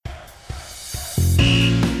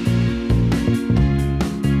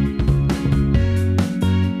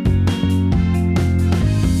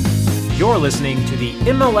You're listening to the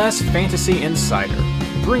MLS Fantasy Insider,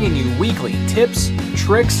 bringing you weekly tips,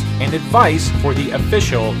 tricks, and advice for the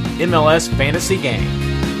official MLS fantasy game.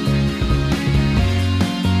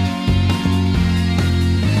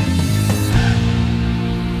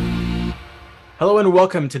 Hello and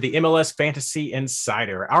welcome to the MLS Fantasy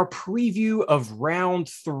Insider, our preview of round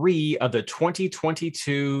 3 of the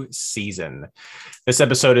 2022 season. This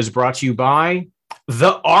episode is brought to you by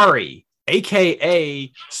the Ari,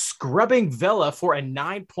 aka scrubbing Vela for a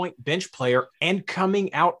 9-point bench player and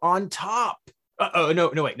coming out on top.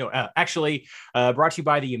 Actually, brought to you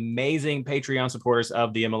by the amazing Patreon supporters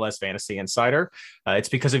of the MLS Fantasy Insider. It's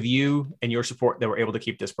because of you and your support that we're able to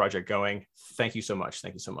keep this project going. Thank you so much.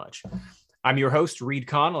 Thank you so much. I'm your host, Reed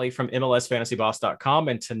Connolly from MLSFantasyBoss.com,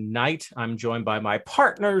 and tonight I'm joined by my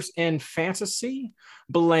partners in fantasy,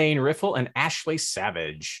 Blaine Riffle and Ashley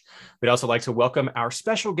Savage. We'd also like to welcome our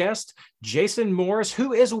special guest, Jason Morris,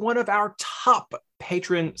 who is one of our top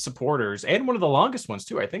patron supporters and one of the longest ones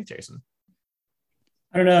too, I think, Jason.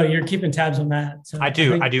 I don't know. You're keeping tabs on that. So I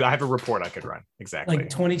do. I have a report I could run. Exactly. Like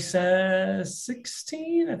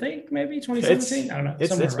 2016, I think, maybe 2017. I don't know.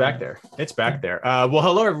 It's back there. It's back there. Well,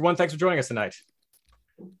 hello, everyone. Thanks for joining us tonight.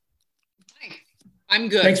 Hi. I'm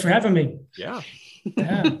good. Thanks for having me. Yeah.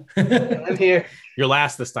 I'm here. You're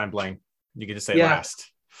last this time, Blaine. You get to say last.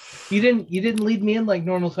 You didn't lead me in like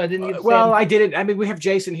normal, so I didn't get to well, I did it. I mean, we have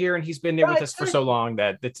Jason here, and he's been there with us for so long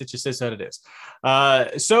that it just is what it is.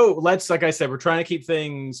 So let's, like I said, we're trying to keep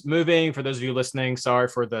things moving. For those of you listening, sorry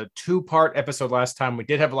for the 2-part episode last time. We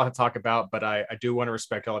did have a lot to talk about, but I do want to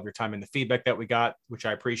respect all of your time and the feedback that we got, which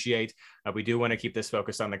I appreciate. We do want to keep this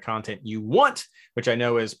focused on the content you want, which I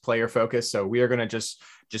know is player focused. So we are going to just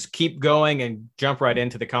keep going and jump right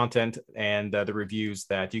into the content and the reviews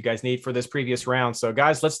that you guys need for this previous round. So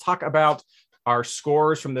guys, let's talk about our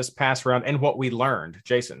scores from this past round and what we learned.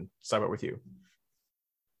 Jason, start with you.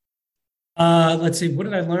 Let's see. What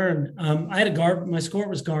did I learn? I had my score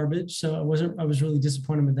was garbage. So I was really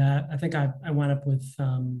disappointed with that. I think I wound up with,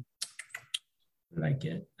 what did I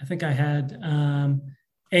get? I think I had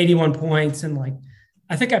 81 points and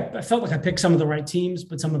I think I felt like I picked some of the right teams,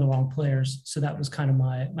 but some of the wrong players. So that was kind of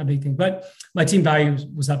my big thing. But my team value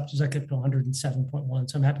was up just like up to 107.1.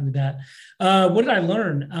 So I'm happy with that. What did I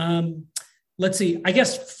learn? Let's see. I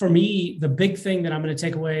guess for me, the big thing that I'm going to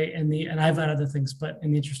take away and I've had other things, but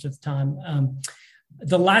in the interest of time,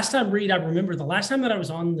 the last time, Reed, I remember the last time that I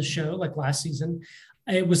was on the show, like last season,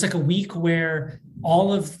 it was like a week where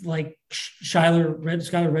all of like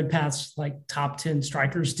Skylar Redpath's like top 10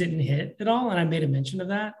 strikers didn't hit at all. And I made a mention of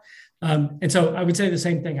that. And so I would say the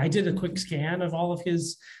same thing. I did a quick scan of all of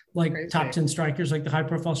his top 10 strikers, like the high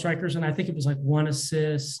profile strikers. And I think it was like 1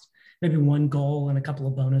 assist, maybe 1 goal and a couple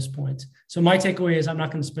of bonus points. So my takeaway is I'm not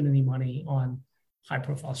going to spend any money on high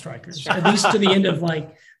profile strikers, at least to the end of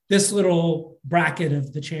like this little bracket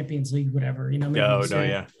of the Champions League, whatever, I'm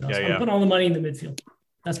putting all the money in the midfield.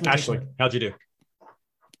 That's my Ashley, how'd you do?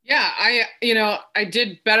 Yeah, I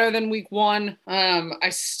did better than week 1. I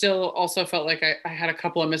still also felt like I had a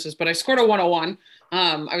couple of misses, but I scored a 101.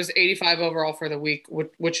 I was 85 overall for the week,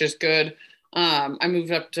 which is good. I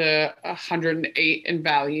moved up to 108 in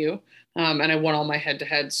value, and I won all my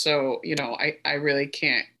head-to-head. So, I really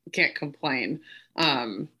can't complain.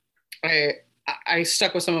 I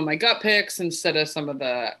stuck with some of my gut picks instead of some of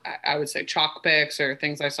the, I would say, chalk picks or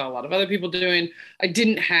things I saw a lot of other people doing. I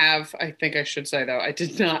did not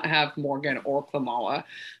have Morgan or Klimala.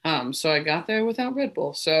 So I got there without Red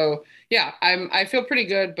Bull. So yeah, I feel pretty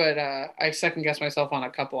good, but I second guess myself on a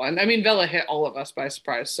couple. And I mean, Vela hit all of us by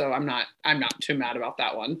surprise. So I'm not too mad about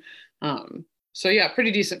that one. So yeah,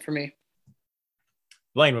 pretty decent for me.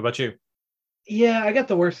 Blaine, what about you? Yeah, I got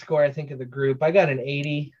the worst score, I think, of the group. I got an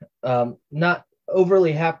 80. Not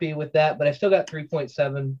overly happy with that, but I still got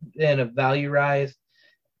 3.7 in a value rise.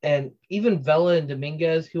 And even Vela and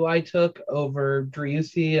Dominguez, who I took over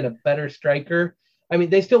Driussi and a better striker, I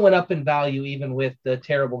mean, they still went up in value even with the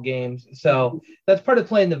terrible games. So that's part of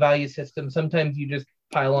playing the value system. Sometimes you just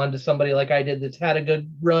pile on to somebody like I did that's had a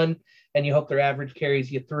good run, and you hope their average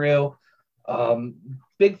carries you through.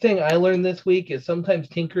 Big thing I learned this week is sometimes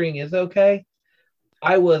tinkering is okay.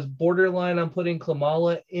 I was borderline on putting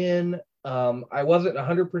Klimala in. I wasn't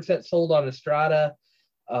 100% sold on Estrada.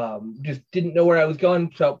 Just didn't know where I was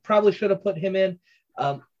going, so probably should have put him in.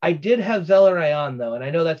 I did have Zelarayán, though, and I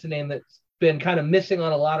know that's a name that's been kind of missing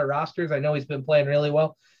on a lot of rosters. I know he's been playing really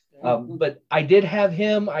well, but I did have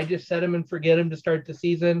him. I just set him and forget him to start the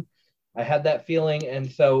season. I had that feeling,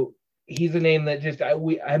 and so he's a name that just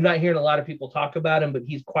I'm not hearing a lot of people talk about him, but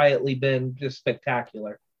he's quietly been just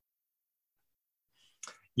spectacular.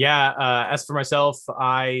 Yeah. As for myself,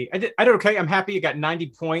 I did okay. I'm happy. I got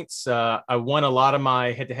 90 points. I won a lot of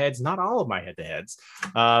my head-to-heads, not all of my head-to-heads.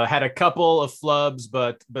 Had a couple of flubs,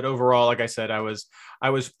 but overall, like I said, I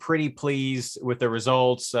was pretty pleased with the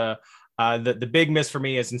results. The big miss for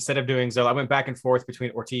me is instead of doing Zella, I went back and forth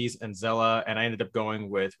between Ortiz and Zella, and I ended up going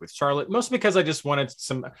with Charlotte, mostly because I just wanted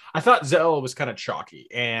some. I thought Zella was kind of chalky,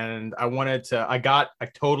 and I wanted to. I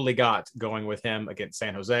totally got going with him against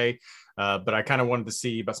San Jose, but I kind of wanted to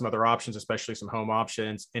see about some other options, especially some home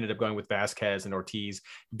options. Ended up going with Vasquez and Ortiz.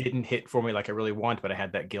 Didn't hit for me like I really want, but I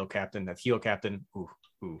had that Gil captain, that heel captain. Ooh.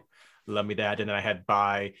 Love me that. And then I had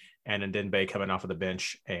Bai and Ndenbe coming off of the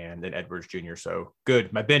bench, and then Edwards Jr. So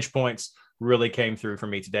good. My bench points really came through for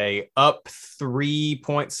me today. Up 3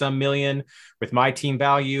 million with my team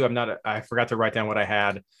value. I forgot to write down what I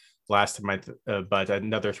had last time, but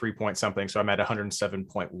another 3 point something. So I'm at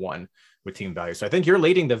 107.1 with team value. So I think you're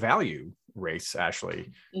leading the value race,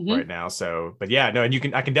 Ashley, right now. So, but yeah, no,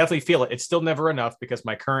 and I can definitely feel it. It's still never enough because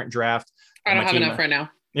my current draft, I don't have enough right now.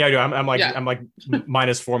 Yeah, I do. I'm like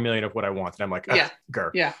minus 4 million of what I want. And I'm like,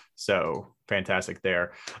 grr. Yeah. So fantastic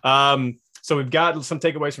there. So we've got some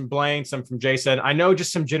takeaways from Blaine, some from Jason. I know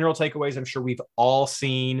just some general takeaways I'm sure we've all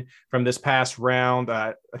seen from this past round.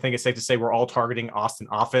 I think it's safe to say we're all targeting Austin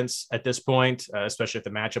offense at this point, especially if the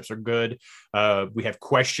matchups are good. We have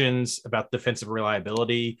questions about defensive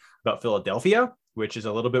reliability about Philadelphia, which is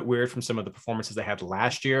a little bit weird from some of the performances they had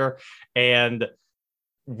last year. And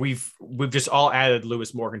we've just all added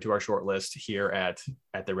Lewis Morgan to our short list here at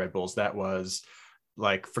the Red Bulls. That was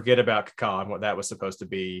like, forget about Kaká and what that was supposed to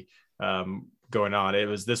be going on.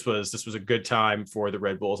 This was a good time for the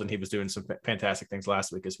Red Bulls, and he was doing some fantastic things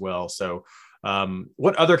last week as well. So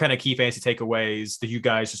what other kind of key fantasy takeaways do you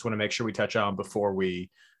guys just want to make sure we touch on before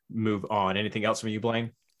we move on? Anything else from you,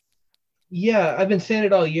 Blaine? Yeah, I've been saying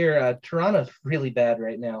it all year. Toronto's really bad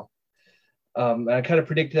right now. I kind of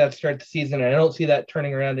predicted that to start the season, and I don't see that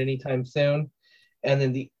turning around anytime soon. And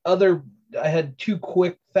then I had two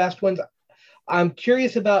quick, fast ones. I'm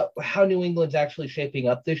curious about how New England's actually shaping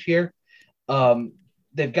up this year.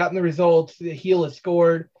 They've gotten the results. The heel has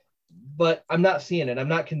scored, but I'm not seeing it. I'm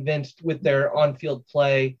not convinced with their on-field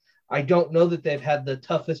play. I don't know that they've had the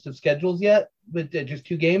toughest of schedules yet, but just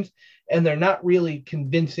 2 games, and they're not really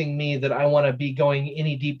convincing me that I want to be going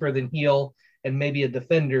any deeper than heel and maybe a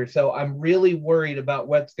defender. So I'm really worried about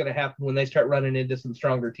what's going to happen when they start running into some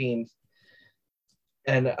stronger teams.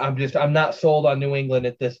 And I'm not sold on New England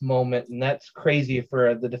at this moment. And that's crazy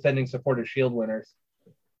for the defending Supporters Shield winners.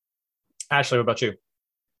 Ashley, what about you?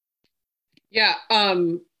 Yeah.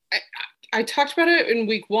 I talked about it in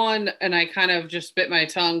week 1, and I kind of just bit my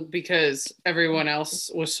tongue because everyone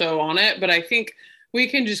else was so on it. But I think we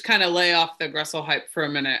can just kind of lay off the Gressel hype for a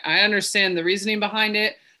minute. I understand the reasoning behind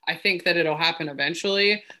it. I think that it'll happen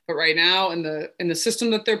eventually, but right now in the system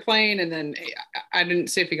that they're playing, and then I didn't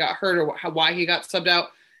see if he got hurt or why he got subbed out.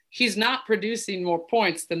 He's not producing more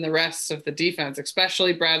points than the rest of the defense,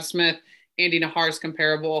 especially Brad Smith. Andy Nahar's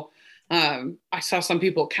comparable. I saw some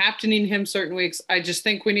people captaining him certain weeks. I just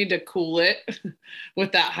think we need to cool it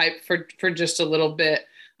with that hype for just a little bit.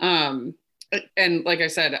 And like I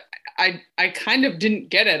said, I kind of didn't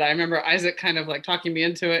get it. I remember Isaac kind of like talking me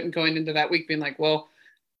into it and going into that week being like, well,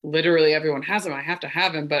 literally everyone has him. I have to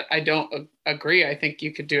have him, but I don't agree. I think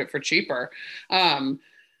you could do it for cheaper.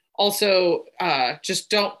 Also, just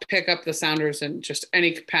don't pick up the Sounders in just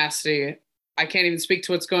any capacity. I can't even speak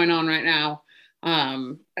to what's going on right now.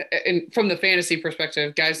 And from the fantasy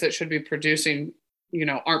perspective, guys that should be producing,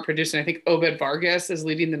 aren't producing. I think Obed Vargas is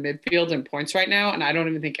leading the midfield in points right now, and I don't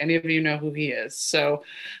even think any of you know who he is. So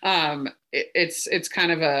it's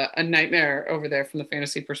kind of a nightmare over there from the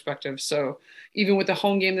fantasy perspective. So even with the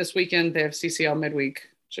home game this weekend, they have CCL midweek.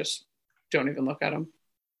 Just don't even look at them.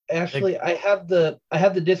 Ashley, I have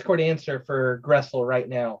the Discord answer for Gressel right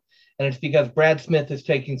now, and it's because Brad Smith is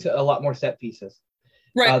taking a lot more set pieces.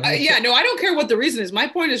 Right. No, I don't care what the reason is. My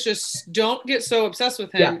point is just don't get so obsessed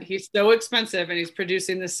with him. Yeah. He's so expensive, and he's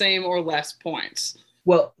producing the same or less points.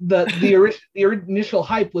 Well, the initial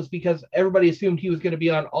hype was because everybody assumed he was going to be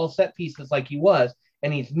on all set pieces like he was,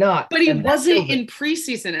 and he's not. But he wasn't in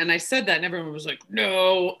preseason, and I said that, and everyone was like,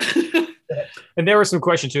 no. And there were some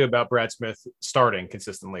questions, too, about Brad Smith starting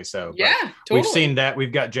consistently. So yeah, totally. We've seen that.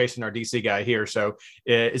 We've got Jason, our DC guy, here. So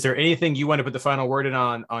is there anything you want to put the final word in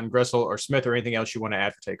on Gressel or Smith, or anything else you want to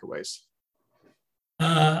add for takeaways?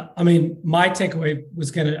 I mean, my takeaway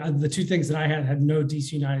was the two things that I had no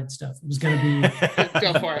DC United stuff. It was going to be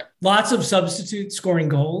Go for it. lots of substitutes scoring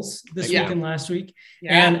goals this week and last week.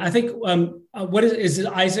 Yeah. And I think, what is it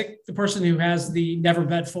Isaac, the person who has the never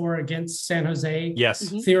bet for against San Jose Yes.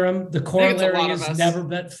 theorem? The corollary is never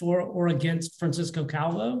bet for or against Francisco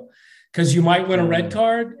Calvo, because you might win a red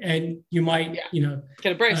card and you might,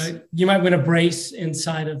 get a brace. You might win a brace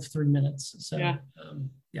inside of 3 minutes. So,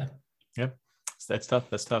 Yep. That's tough.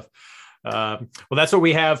 That's tough. Well, that's what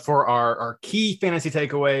we have for our key fantasy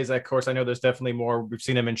takeaways. Of course, I know there's definitely more. We've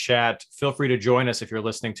seen them in chat. Feel free to join us if you're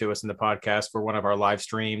listening to us in the podcast for one of our live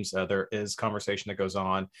streams. There is conversation that goes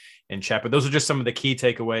on in chat, but those are just some of the key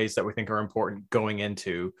takeaways that we think are important going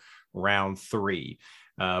into round 3,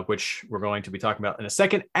 which we're going to be talking about in a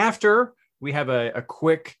second after we have a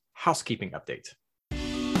quick housekeeping update.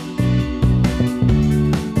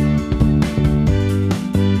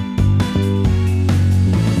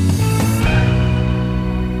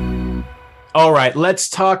 All right, let's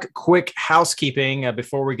talk quick housekeeping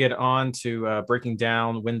before we get on to breaking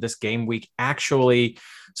down when this game week actually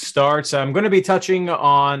starts. I'm going to be touching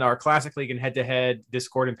on our Classic League and head-to-head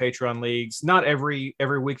Discord and Patreon leagues. Not every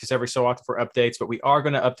week, just every so often for updates, but we are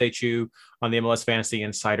going to update you on the MLS Fantasy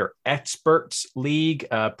Insider Experts League.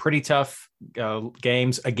 Pretty tough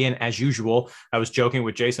games, again, as usual. I was joking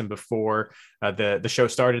with Jason before the show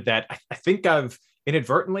started that I think I've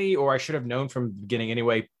inadvertently, or I should have known from the beginning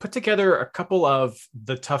anyway, put together a couple of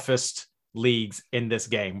the toughest leagues in this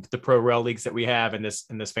game, the pro rel leagues that we have in this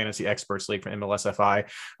fantasy experts league for MLSFI.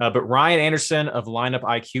 But Ryan Anderson of Lineup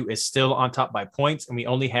IQ is still on top by points, and we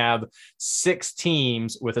only have 6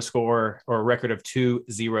 teams with a score or a record of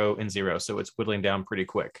 2-0-0. So it's whittling down pretty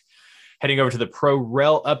quick. Heading over to the Pro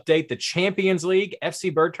Rel update, the Champions League,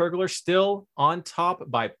 FC Bird Turgler still on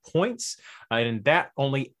top by points. And in that,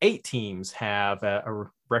 only 8 teams have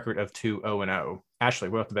a record of 2-0-0. Ashley,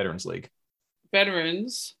 what about the Veterans League?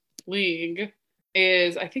 Veterans League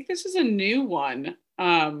is, I think this is a new one.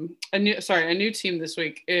 A new team this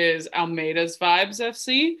week is Almeida's Vibes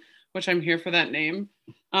FC, which I'm here for that name.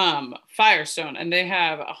 Firestone, and they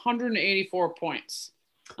have 184 points.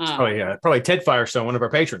 Probably Ted Firestone, one of our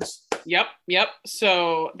patrons. Yep.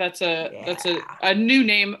 So that's a new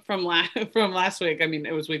name from last week. I mean,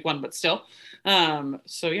 it was week 1, but still.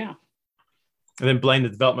 So yeah. And then Blaine, the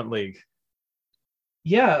Development League.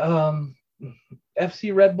 Yeah.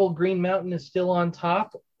 FC Red Bull Green Mountain is still on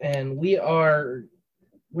top, and we're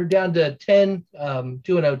down to 10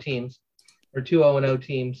 2-0 teams or 2-0-0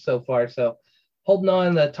 teams so far. So holding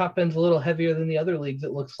on, the top end's a little heavier than the other leagues,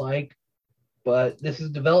 it looks like. But this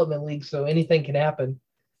is development league, so anything can happen.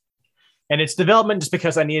 And it's development just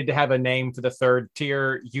because I needed to have a name for the third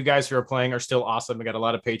tier. You guys who are playing are still awesome. We got a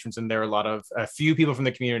lot of patrons in there, a few people from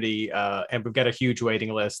the community, and we've got a huge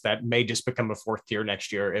waiting list that may just become a 4th tier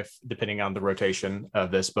next year, if depending on the rotation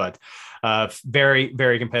of this. But very,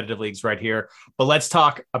 very competitive leagues right here. But let's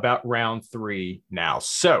talk about round 3 now.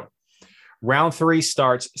 So round 3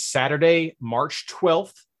 starts Saturday, March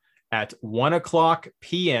 12th. At 1:00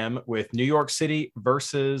 p.m. with New York City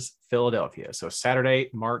versus Philadelphia. So Saturday,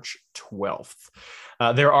 March 12th.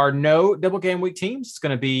 There are no double game week teams. It's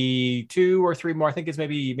going to be 2 or 3 more. I think it's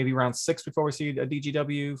maybe round 6 before we see a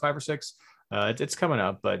DGW, 5 or 6. It's coming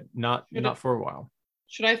up, but not for a while.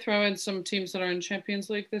 Should I throw in some teams that are in Champions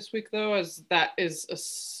League this week, though, as that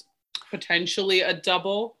is potentially a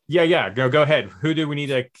double? Yeah. Go ahead. Who do we need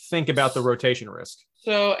to think about the rotation risk?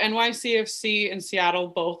 So NYCFC and Seattle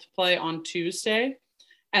both play on Tuesday,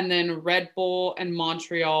 and then Red Bull and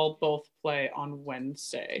Montreal both play on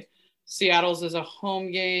Wednesday. Seattle's is a home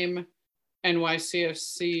game.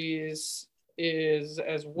 NYCFC's is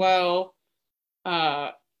as well.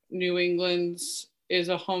 New England's is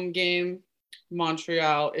a home game.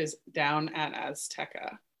 Montreal is down at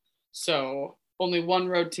Azteca. So only one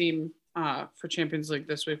road team for Champions League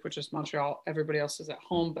this week, which is Montreal. Everybody else is at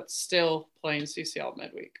home, but still playing CCL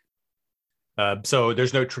midweek. So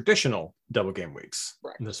there's no traditional double game weeks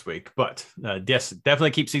this week, but yes,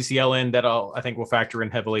 definitely keep CCL in. That I think will factor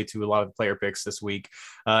in heavily to a lot of the player picks this week.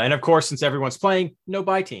 And of course, since everyone's playing, no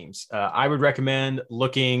bye teams. I would recommend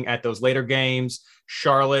looking at those later games.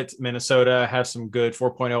 Charlotte, Minnesota have some good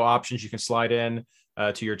 4.0 options you can slide in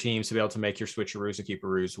to your teams to be able to make your switcheroos and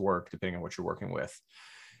keeperoos work, depending on what you're working with.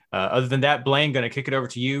 Other than that, Blaine, going to kick it over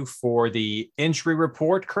to you for the injury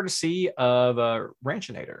report, courtesy of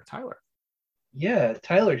Ranchinator, Tyler. Yeah,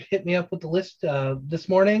 Tyler hit me up with the list this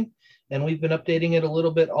morning, and we've been updating it a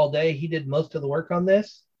little bit all day. He did most of the work on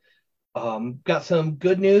this. Got some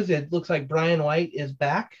good news. It looks like Brian White is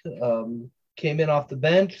back. Came in off the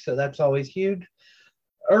bench, so that's always huge.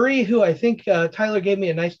 Uri, who I think Tyler gave me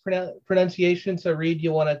a nice pronunciation. So, Reed,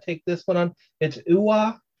 you want to take this one on? It's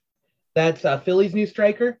Uwa. That's Philly's new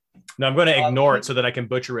striker. No, I'm going to ignore it so that I can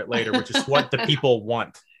butcher it later, which is what the people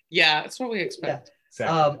want. Yeah, that's what we expect. Yeah.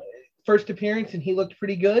 Exactly. First appearance, and he looked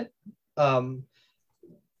pretty good. Quite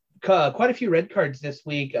a few red cards this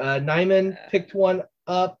week. Nyman picked one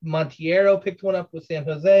up. Monteiro picked one up with San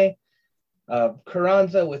Jose.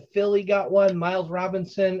 Carranza with Philly got one. Miles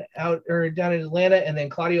Robinson down in Atlanta, and then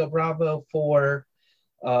Claudio Bravo for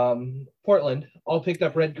Portland all picked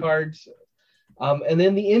up red cards. And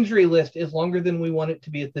then the injury list is longer than we want it to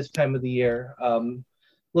be at this time of the year.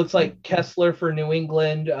 Looks like Kessler for New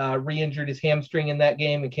England re-injured his hamstring in that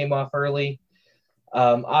game and came off early.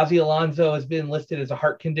 Ozzie Alonso has been listed as a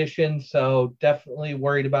heart condition, so definitely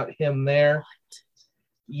worried about him there. What?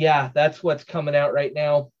 Yeah, that's what's coming out right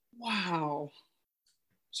now. Wow.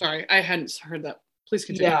 Sorry, I hadn't heard that. Please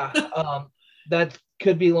continue. Yeah, that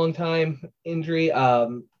could be a long time injury.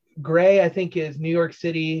 Gray, I think, is New York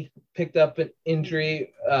City, picked up an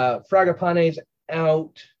injury. Fragapane's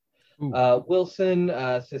out. Wilson,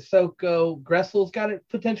 Sissoko. Gressel's got a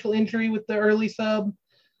potential injury with the early sub.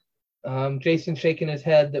 Jason shaking his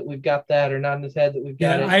head that we've got that, or nodding his head that we've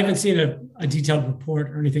got it. I haven't seen a detailed report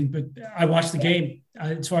or anything, but I watched the game.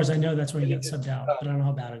 As far as I know, that's where he got subbed out, but I don't know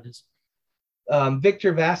how bad it is.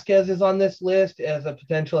 Victor Vasquez is on this list as a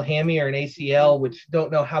potential hammy or an ACL, which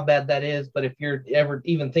don't know how bad that is, but if you're ever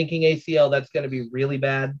even thinking ACL, that's going to be really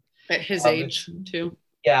bad. At his age, too.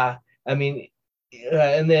 Yeah. I mean,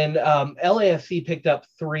 and then LAFC picked up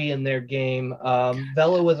 3 in their game.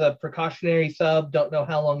 Vela was a precautionary sub. Don't know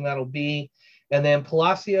how long that'll be. And then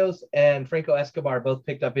Palacios and Franco Escobar both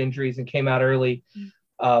picked up injuries and came out early,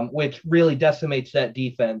 which really decimates that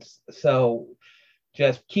defense. So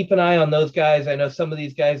just keep an eye on those guys. I know some of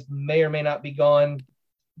these guys may or may not be gone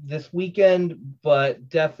this weekend, but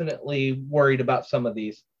definitely worried about some of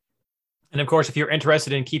these. And of course, if you're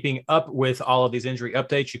interested in keeping up with all of these injury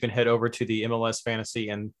updates, you can head over to the MLS Fantasy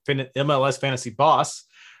and MLS Fantasy Boss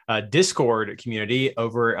Discord community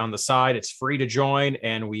over on the side. It's free to join,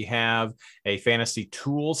 and we have a fantasy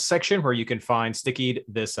tools section where you can find Stickied,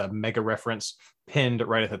 this mega reference pinned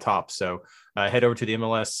right at the top. So head over to the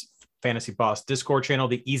MLS Fantasy Boss Discord channel.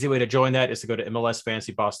 The easy way to join that is to go to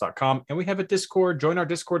mlsfantasyboss.com, and we have a Discord. Join our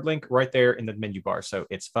Discord link right there in the menu bar. So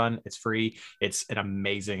it's fun, it's free, it's an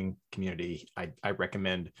amazing community. I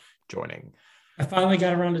recommend joining. I finally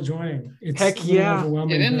got around to joining. It's heck yeah,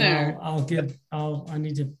 overwhelming. Get in there. I'll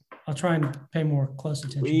try and pay more close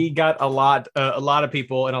attention. We got a lot of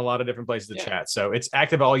people in a lot of different places to chat, so it's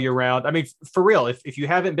active all year round. I mean, for real, if you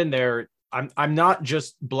haven't been there, I'm not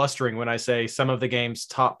just blustering when I say some of the game's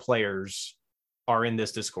top players are in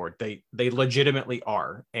this Discord. They legitimately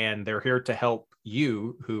are, and they're here to help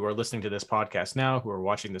you who are listening to this podcast now, who are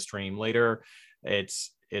watching the stream later.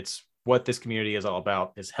 It's what this community is all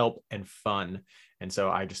about, is help and fun. And so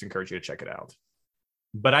I just encourage you to check it out.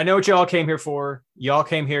 But I know what y'all came here for. Y'all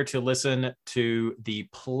came here to listen to the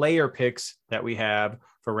player picks that we have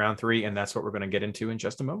for round 3, and that's what we're going to get into in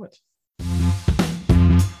just a moment.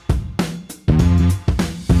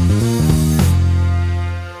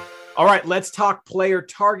 All right, let's talk player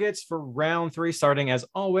targets for round 3, starting as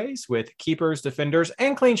always with keepers, defenders,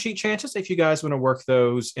 and clean sheet chances, if you guys want to work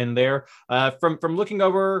those in there. From looking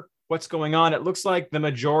over what's going on, it looks like the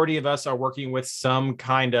majority of us are working with some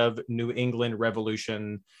kind of New England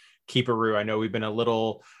Revolution keeperoo. I know we've been a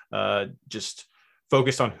little just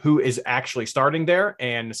focused on who is actually starting there,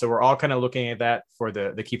 and so we're all kind of looking at that for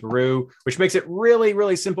the keeperoo, which makes it really,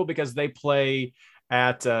 really simple because they play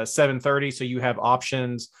at 7:30, so you have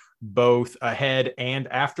options both ahead and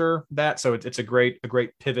after that. So it's a great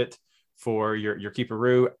pivot for your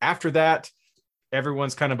keeperoo. After that,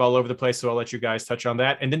 everyone's kind of all over the place, so I'll let you guys touch on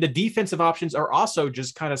that. And then the defensive options are also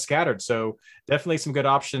just kind of scattered. So definitely some good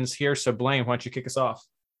options here. So Blaine, why don't you kick us off?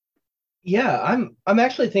 Yeah, I'm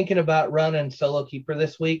actually thinking about running solo keeper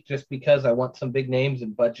this week just because I want some big names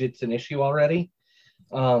and budget's an issue already.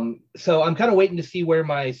 So I'm kind of waiting to see where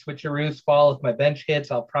my switcheroos fall. If my bench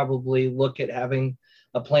hits, I'll probably look at having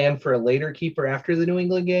a plan for a later keeper after the New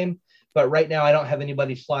England game. But right now I don't have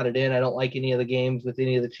anybody slotted in. I don't like any of the games with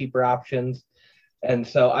any of the cheaper options. And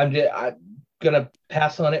so I'm going to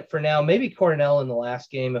pass on it for now. Maybe Cornell in the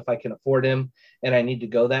last game if I can afford him and I need to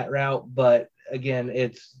go that route. But again,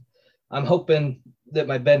 I'm hoping that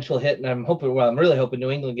my bench will hit, and I'm really hoping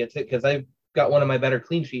New England gets it because I've got one of my better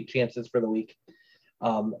clean sheet chances for the week.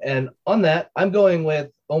 And on that, I'm going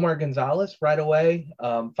with Omar Gonzalez right away,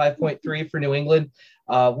 5.3 for New England.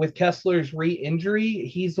 With Kessler's re-injury,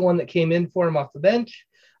 he's the one that came in for him off the bench.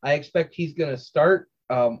 I expect he's going to start.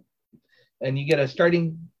 and you get a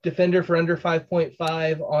starting defender for under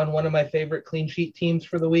 5.5 on one of my favorite clean sheet teams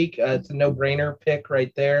for the week. It's a no-brainer pick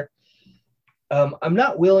right there. I'm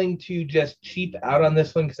not willing to just cheap out on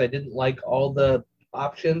this one because I didn't like all the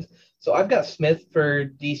options. So I've got Smith for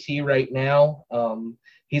DC right now.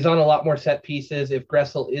 He's on a lot more set pieces. If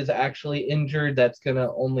Gressel is actually injured, that's going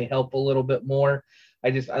to only help a little bit more. I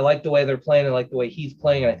like the way they're playing. I like the way he's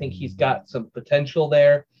playing. And I think he's got some potential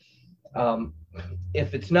there.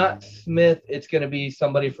 If it's not Smith, it's going to be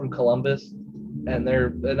somebody from Columbus, and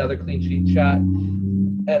they're another clean sheet shot.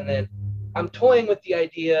 And then I'm toying with the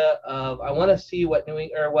idea of I want to see what New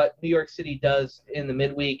York City does in the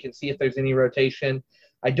midweek and see if there's any rotation.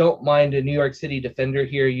 I don't mind a New York City defender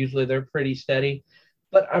here. Usually they're pretty steady.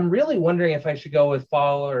 But I'm really wondering if I should go with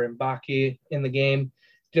Fowler and Mbaki in the game,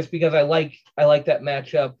 just because I like that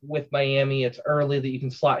matchup with Miami. It's early that you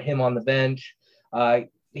can slot him on the bench.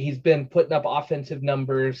 He's been putting up offensive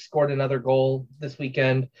numbers, scored another goal this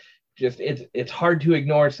weekend. Just it's hard to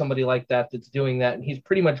ignore somebody like that that's doing that, and he's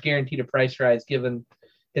pretty much guaranteed a price rise given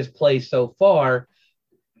his play so far.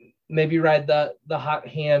 Maybe ride the hot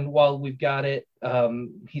hand while we've got it.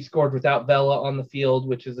 He scored without Vela on the field,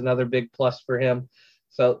 which is another big plus for him.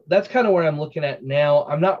 So that's kind of where I'm looking at now.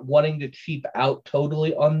 I'm not wanting to cheap out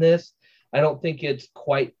totally on this. I don't think it's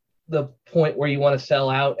quite the point where you want to sell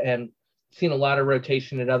out, and seen a lot of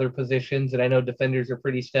rotation at other positions. And I know defenders are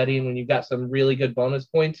pretty steady. And when you've got some really good bonus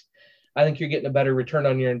points, I think you're getting a better return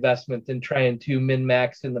on your investment than trying to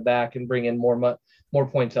min-max in the back and bring in more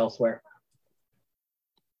points elsewhere.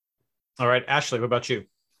 All right, Ashley, what about you?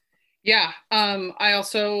 Yeah, I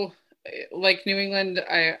also like New England.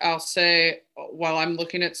 I'll say while I'm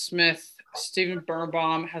looking at Smith, Steven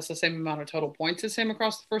Birnbaum has the same amount of total points as him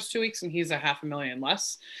across the first 2 weeks, and he's $500,000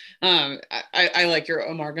 less. I like your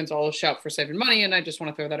Omar Gonzalez shout for saving money, and I just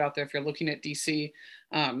want to throw that out there. If you're looking at DC,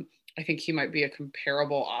 I think he might be a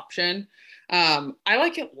comparable option. I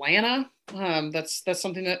like Atlanta. That's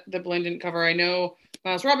something that Blaine didn't cover. I know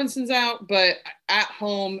Miles Robinson's out, but at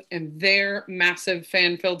home in their massive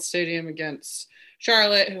fan-filled stadium against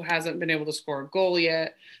Charlotte, who hasn't been able to score a goal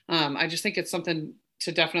yet, I just think it's something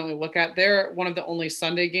to definitely look at. They're one of the only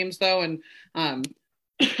Sunday games though. And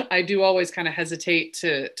I do always kind of hesitate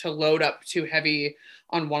to load up too heavy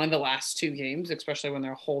on one of the last two games, especially when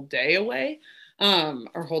they're a whole day away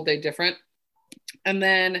or whole day different. And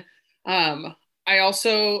then I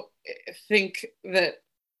also think that,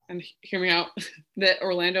 and hear me out, that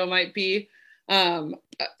Orlando might be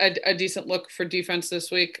a decent look for defense this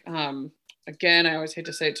week. Again, I always hate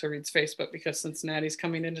to say it to Reed's face, but because Cincinnati's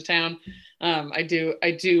coming into town, I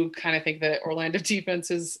do kind of think that Orlando defense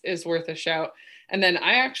is worth a shout. And then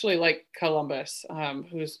I actually like Columbus,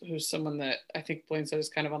 who's someone that I think Blaine said is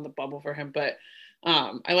kind of on the bubble for him. But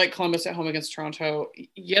I like Columbus at home against Toronto.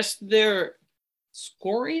 Yes, they're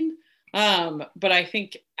scoring, but I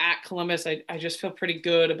think at Columbus, I just feel pretty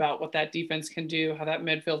good about what that defense can do, how that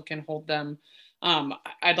midfield can hold them.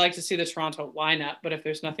 I'd like to see the Toronto lineup, but if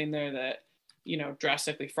there's nothing there that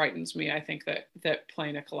drastically frightens me, I think that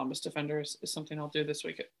playing a Columbus defender is something I'll do this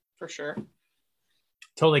week for sure.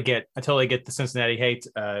 I totally get the Cincinnati hate.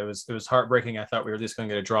 It was heartbreaking. I thought we were just going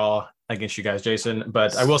to get a draw against you guys, Jason.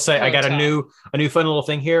 But I will say I got a new fun little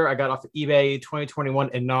thing here. I got off of eBay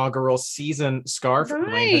 2021 inaugural season scarf.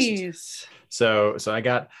 Nice. So I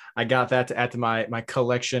got that to add to my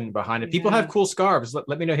collection behind it. People have cool scarves.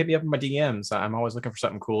 Let me know. Hit me up in my DMs. I'm always looking for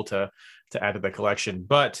something cool to add to the collection.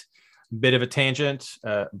 But bit of a tangent.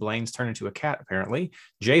 Blaine's turned into a cat apparently.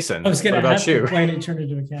 Jason, what about you? Blaine turned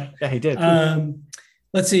into a cat. Yeah, he did.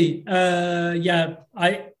 Let's see.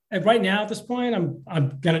 I right now at this point,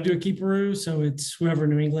 I'm gonna do a keeperoo, so it's whoever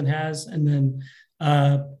New England has, and then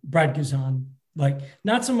Brad Guzan. Like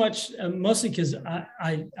not so much, mostly because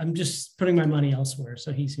I'm just putting my money elsewhere,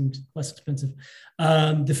 so he seemed less expensive.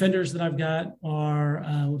 Defenders that I've got are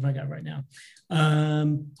what have I got right now?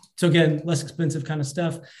 So again, less expensive kind of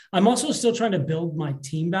stuff. I'm also still trying to build my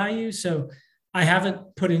team value, so I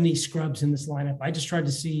haven't put any scrubs in this lineup. I just tried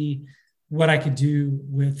to see what I could do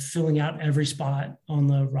with filling out every spot on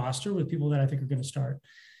the roster with people that I think are going to start.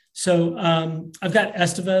 So I've got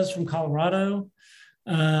Estevez from Colorado.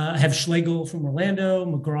 I have Schlegel from Orlando,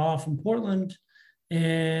 McGraw from Portland,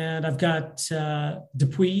 and I've got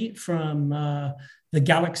Dupuis from the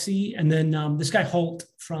Galaxy, and then this guy Holt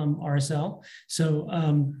from RSL. So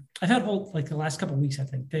I've had Holt like the last couple of weeks. I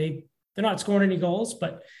think they're not scoring any goals,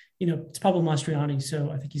 but it's Pablo Mastroianni,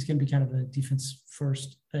 so I think he's going to be kind of a defense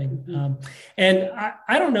first thing. And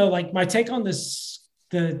I don't know, like my take on this,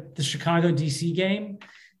 the Chicago DC game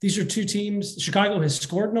these are two teams. Chicago has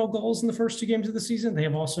scored no goals in the first two games of the season. They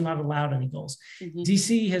have also not allowed any goals.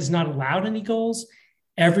 DC has not allowed any goals.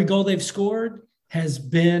 Every goal they've scored has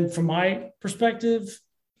been, from my perspective,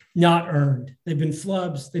 not earned. They've been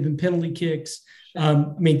flubs. They've been penalty kicks.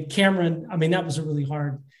 Cameron, that was a really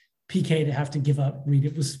hard PK to have to give up, Reed.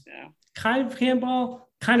 It was kind of handball,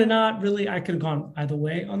 kind of not really. I could have gone either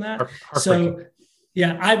way on that. So,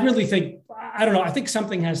 yeah, I really think, I don't know. I think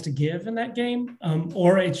something has to give in that game,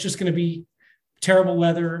 or it's just going to be terrible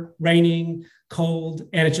weather, raining, cold,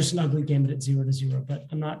 and it's just an ugly game at 0-0. But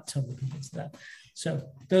I'm not totally convinced of that. So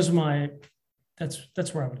those are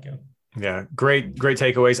that's where I would go. Yeah, great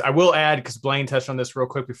takeaways. I will add, because Blaine touched on this real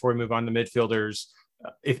quick before we move on to midfielders.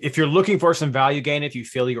 If you're looking for some value gain, if you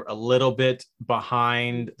feel you're a little bit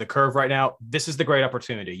behind the curve right now, this is the great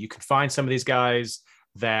opportunity. You can find some of these guys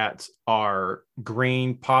that are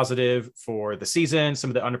green positive for the season. Some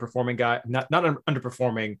of the underperforming guys, not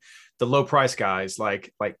underperforming, the low price guys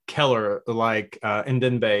like Keller, like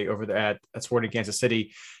Ndembe over at Sporting Kansas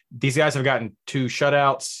City. These guys have gotten 2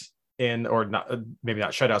 shutouts or not, maybe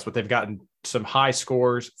not shutouts, but they've gotten some high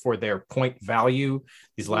scores for their point value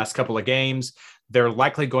these last couple of games. They're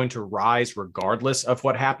likely going to rise regardless of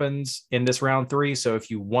what happens in this round 3. So if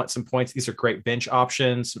you want some points, these are great bench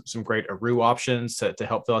options, some great Aru options to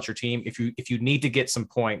help fill out your team. If you need to get some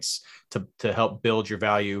points to help build your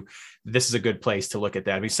value, this is a good place to look at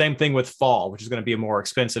that. Same thing with Fall, which is going to be a more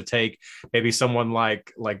expensive take. Maybe someone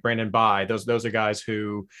like Brandon Bai. Those are guys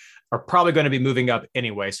who are probably going to be moving up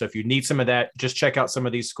anyway. So if you need some of that, just check out some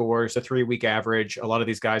of these scores, the 3-week average. A lot of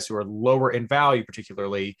these guys who are lower in value,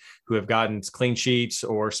 particularly who have gotten clean sheets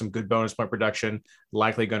or some good bonus point production,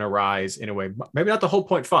 likely going to rise in a way. Maybe not the whole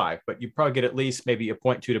 0.5, but you probably get at least maybe a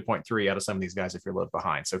 0.2 to 0.3 out of some of these guys if you're a little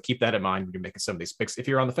behind. So keep that in mind when you're making some of these picks if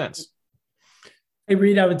you're on the fence. Hey,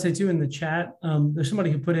 Reed, I would say too in the chat, there's somebody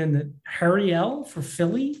who put in that Harry L for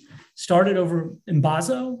Philly started over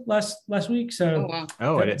Mbazo last week. So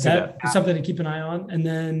I didn't see that. That's something to keep an eye on. And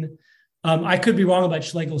then I could be wrong about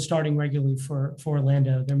Schlegel starting regularly for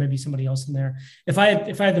Orlando. There may be somebody else in there. If I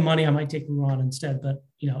had the money, I might take Ruan instead. But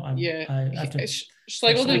I have to.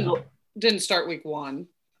 Schlegel didn't start week 1,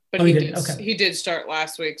 but he did start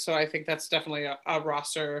last week. So I think that's definitely a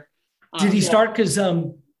roster. Did he start because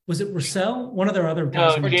was it Roussel? One of their other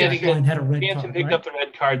guys on the back line had a red card. Jansen picked up the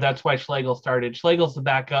red card. That's why Schlegel started. Schlegel's the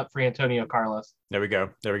backup for Antonio Carlos. There we go.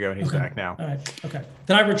 And he's back now. All right. Okay.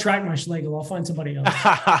 Then I retract my Schlegel. I'll find somebody else.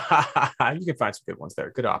 You can find some good ones there.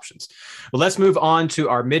 Good options. Well, let's move on to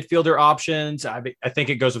our midfielder options. I think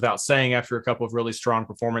it goes without saying, after a couple of really strong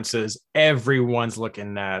performances, everyone's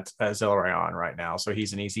looking at Zelarayan right now. So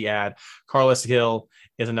he's an easy add. Carlos Gil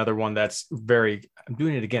is another one that's I'm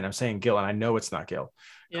doing it again. I'm saying Gil, and I know it's not Gil.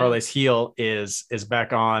 Yeah. Carles Gil is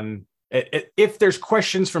back on. If there's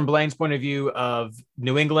questions from Blaine's point of view of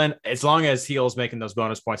New England, as long as Gil's making those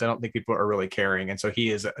bonus points, I don't think people are really caring. And so he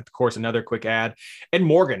is, of course, another quick add. And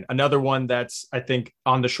Morgan, another one that's, I think,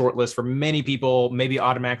 on the short list for many people, maybe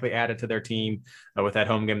automatically added to their team with that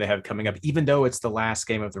home game they have coming up, even though it's the last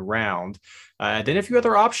game of the round. Then a few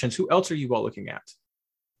other options. Who else are you all looking at?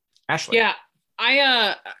 Ashley.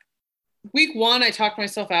 Yeah, week 1, I talked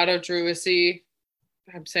myself out of Driussi.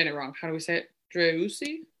 I'm saying it wrong. How do we say it?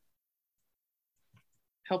 Driussi?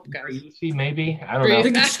 Help, guys. Driussi, maybe. I don't know. I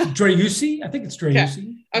think it's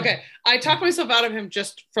Driussi. Okay. I talked myself out of him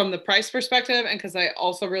just from the price perspective, and because I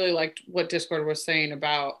also really liked what Discord was saying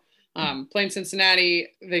about playing Cincinnati.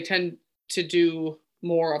 They tend to do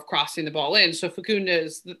more of crossing the ball in. So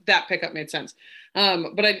Fagundes, that pickup made sense.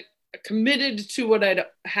 But I committed to what I'd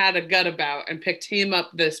had a gut about and picked him up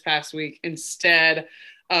this past week instead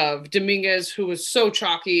of Dominguez, who was so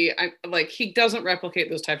chalky. He doesn't replicate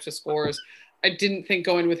those types of scores. I didn't think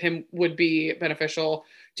going with him would be beneficial.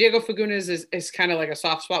 Diego Fagundes is kind of like a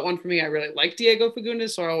soft spot one for me. I really like Diego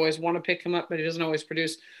Fagundes, so I always want to pick him up, but he doesn't always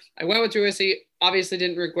produce. I went with Driussi. Obviously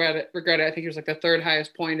didn't regret it. I think he was like the 3rd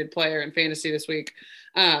highest pointed player in fantasy this week.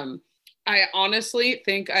 I honestly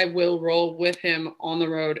think I will roll with him on the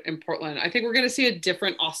road in Portland. I think we're going to see a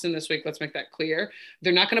different Austin this week. Let's make that clear.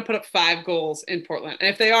 They're not going to put up 5 goals in Portland. And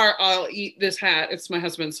if they are, I'll eat this hat. It's my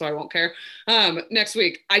husband, so I won't care. Next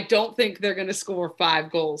week, I don't think they're going to score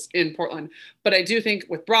 5 goals in Portland. But I do think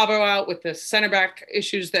with Bravo out, with the center back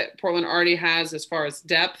issues that Portland already has as far as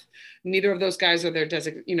depth, neither of those guys are their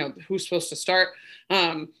who's supposed to start.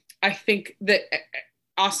 I think that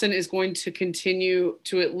Austin is going to continue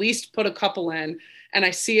to at least put a couple in, and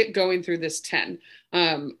I see it going through this 10.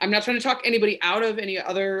 I'm not trying to talk anybody out of any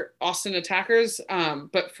other Austin attackers,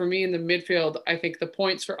 but for me in the midfield, I think the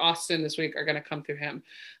points for Austin this week are going to come through him.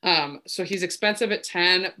 So he's expensive at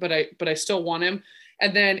 10, but I still want him.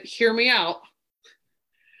 And then hear me out.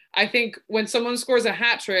 I think when someone scores a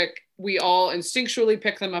hat trick, we all instinctually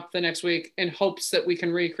pick them up the next week in hopes that we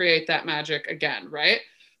can recreate that magic again, right?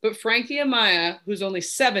 But Frankie Amaya, who's only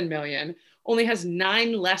 7 million, only has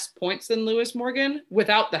 9 less points than Lewis Morgan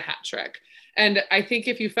without the hat trick. And I think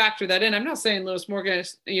if you factor that in, I'm not saying Lewis Morgan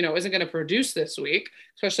isn't going to produce this week,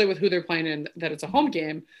 especially with who they're playing in, that it's a home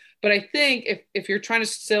game. But I think if you're trying to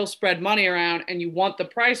still spread money around and you want the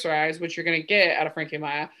price rise, which you're going to get out of Frankie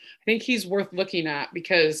Amaya, I think he's worth looking at,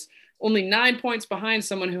 because only 9 points behind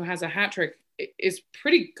someone who has a hat trick is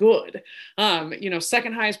pretty good.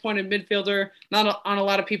 Second highest pointed midfielder, not on a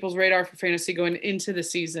lot of people's radar for fantasy going into the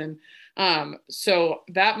season. So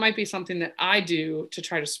that might be something that I do to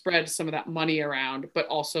try to spread some of that money around, but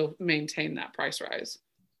also maintain that price rise.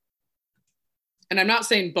 And I'm not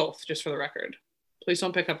saying both, just for the record. Please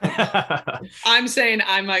don't pick up. I'm saying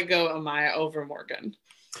I might go Amaya over Morgan.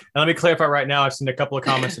 And let me clarify right now. I've seen a couple of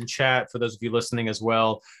comments in chat for those of you listening as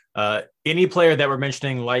well. Any player that we're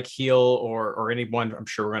mentioning, like Heel or anyone, I'm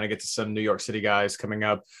sure we're going to get to some New York City guys coming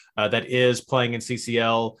up that is playing in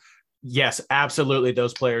CCL. Yes, absolutely.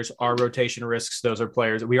 Those players are rotation risks. Those are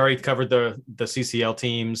players. We already covered the CCL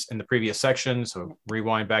teams in the previous section, so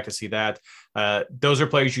rewind back to see that. Those are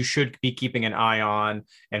players you should be keeping an eye on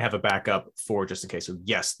and have a backup for, just in case. So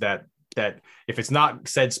yes, that if it's not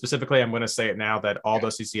said specifically, I'm going to say it now, that all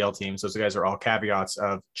those CCL teams, those guys are all caveats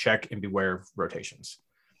of check and beware of rotations.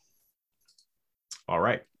 All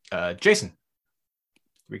right. Jason, did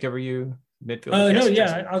we cover you midfield? No,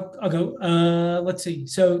 yeah, I'll go. Let's see.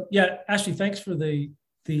 So yeah, Ashley, thanks for the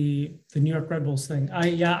New York Red Bulls thing.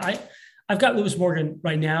 I've got Lewis Morgan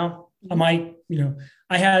right now. I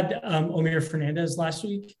had Omir Fernandez last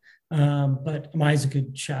week, but Amaya's a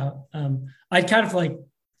good shout. I'd kind of like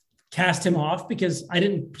cast him off because I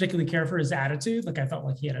didn't particularly care for his attitude. Like I felt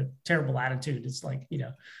like he had a terrible attitude. It's like,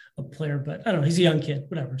 a player, but I don't know. He's a young kid,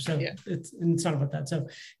 whatever. So yeah. It's not about that. So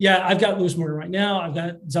yeah, I've got Lewis Morgan right now. I've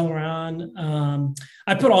got Zelleran.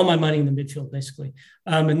 I put all my money in the midfield basically.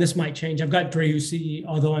 And this might change. I've got Driussi,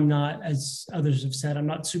 although I'm not, as others have said, I'm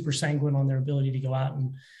not super sanguine on their ability to go out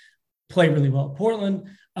and play really well at Portland.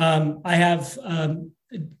 I have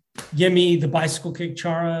Yemi, the bicycle kick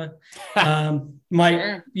Chara,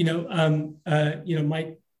 might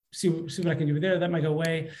see what I can do with there. That might go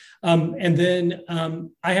away. And then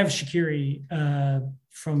I have Shaqiri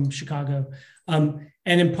from Chicago. And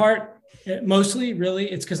in part, mostly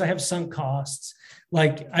really, it's because I have sunk costs.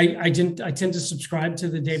 Like I tend to subscribe to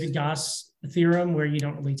the David Goss theorem, where you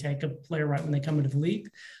don't really take a player right when they come into the league.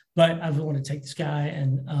 But I really want to take this guy,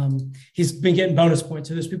 and he's been getting bonus points.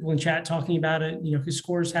 So there's people in chat talking about it. His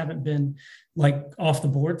scores haven't been like off the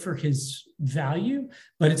board for his value,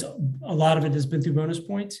 but it's a lot of it has been through bonus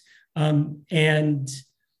points. And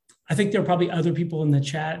I think there are probably other people in the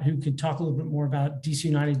chat who could talk a little bit more about DC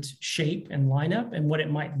United's shape and lineup and what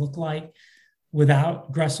it might look like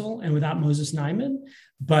without Gressel and without Moses Nyman.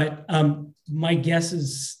 But my guess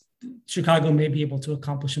is Chicago may be able to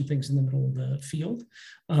accomplish some things in the middle of the field.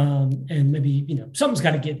 And maybe, something's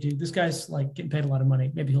got to give, dude. This guy's like getting paid a lot of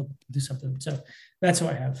money. Maybe he'll do something. So that's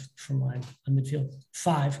what I have for mine on midfield.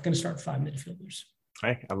 5, going to start 5 midfielders.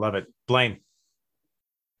 Hey, I love it. Blaine.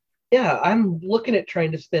 Yeah, I'm looking at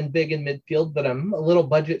trying to spend big in midfield, but I'm a little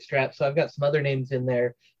budget strapped, so I've got some other names in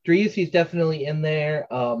there. Driussi's definitely in there.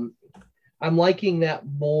 I'm liking that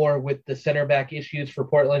more with the center back issues for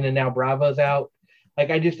Portland, and now Bravo's out. Like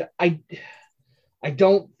I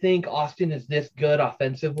don't think Austin is this good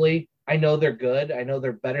offensively. I know they're good. I know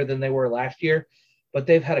they're better than they were last year, but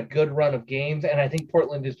they've had a good run of games, and I think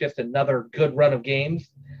Portland is just another good run of games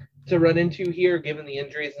to run into here, given the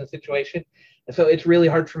injuries and the situation. And so it's really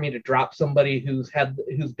hard for me to drop somebody who's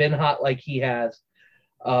been hot like he has.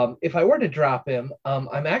 If I were to drop him,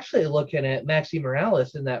 I'm actually looking at Maxi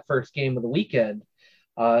Morales in that first game of the weekend.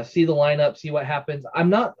 See the lineup, see what happens.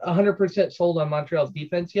 I'm not 100% sold on Montreal's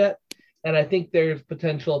defense yet, and I think there's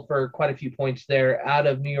potential for quite a few points there out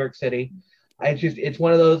of New York City. It's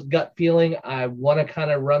one of those gut feeling. I want to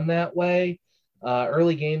kind of run that way.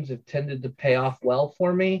 Early games have tended to pay off well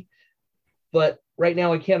for me, but right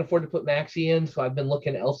now I can't afford to put Maxi in, so I've been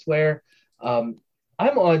looking elsewhere. I'm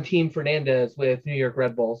on Team Fernandez with New York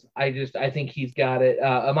Red Bulls. I think he's got it.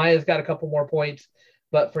 Amaya's got a couple more points,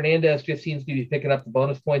 but Fernandez just seems to be picking up the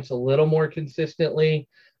bonus points a little more consistently.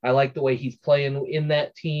 I like the way he's playing in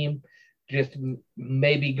that team. Just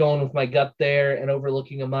maybe going with my gut there and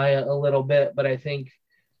overlooking Amaya a little bit, but I think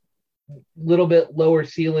a little bit lower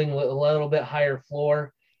ceiling, a little bit higher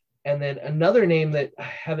floor. And then another name that I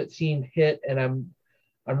haven't seen hit, and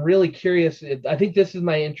I'm really curious. I think this is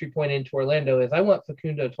my entry point into Orlando. Is I want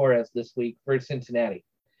Facundo Torres this week for Cincinnati.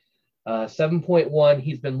 7.1.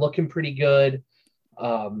 He's been looking pretty good.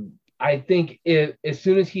 I think as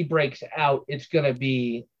soon as he breaks out, it's going to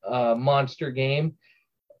be a monster game.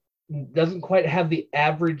 Doesn't quite have the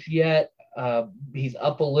average yet. He's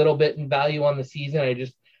up a little bit in value on the season.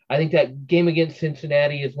 I think that game against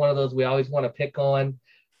Cincinnati is one of those we always want to pick on.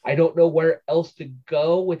 I don't know where else to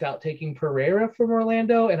go without taking Pereira from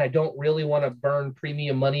Orlando, and I don't really want to burn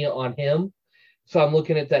premium money on him. So I'm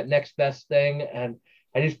looking at that next best thing, and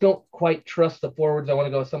I just don't quite trust the forwards. I want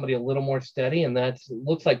to go with somebody a little more steady, and that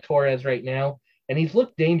looks like Torres right now. And he's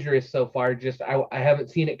looked dangerous so far. Just I haven't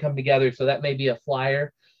seen it come together, so that may be a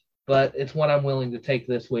flyer, but it's one I'm willing to take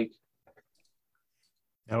this week.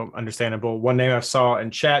 No, understandable. One name I saw in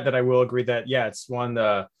chat that I will agree that, yeah, it's one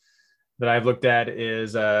that I've looked at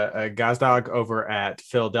is a Gazdag over at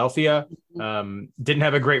Philadelphia. Didn't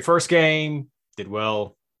have a great first game, did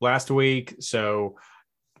well last week. So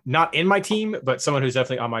not in my team, but someone who's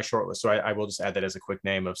definitely on my short list. So I will just add that as a quick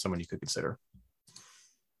name of someone you could consider.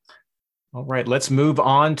 All right, let's move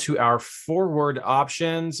on to our forward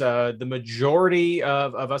options. The majority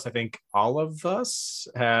of us, I think all of us,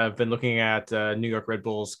 have been looking at New York Red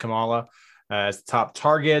Bulls Kamala as the top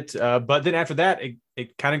target. But then after that,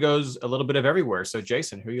 it kind of goes a little bit of everywhere. So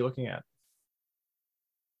Jason, who are you looking at?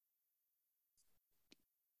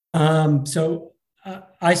 So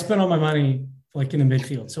I spent all my money like in the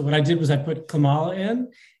midfield. So what I did was I put Kamala in,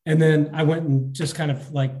 and then I went and just kind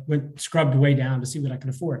of like scrubbed way down to see what I could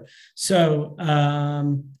afford. So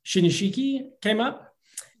Shinishiki came up,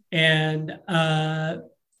 and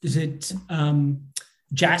is it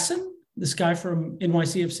Jason, this guy from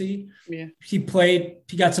NYCFC? Yeah. He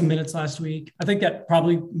got some minutes last week. I think that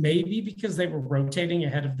probably maybe because they were rotating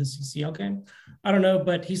ahead of the CCL game. I don't know,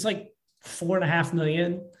 but he's like $4.5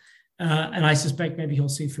 million. And I suspect maybe he'll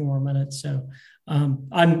see a few more minutes. So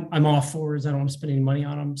I'm off forwards. I don't want to spend any money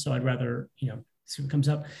on him. So I'd rather, see what comes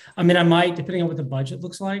up. I mean, I might, depending on what the budget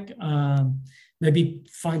looks like, maybe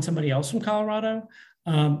find somebody else from Colorado.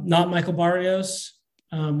 Not Michael Barrios.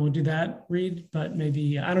 We'll do that, Reed, but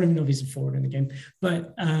maybe, I don't even know if he's a forward in the game.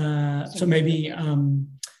 But so maybe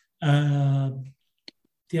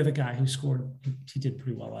the other guy who scored, he did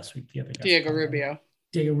pretty well last week. The other guy. Diego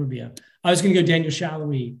Rubio. I was going to go Daniel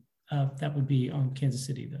Shalhoub. That would be on Kansas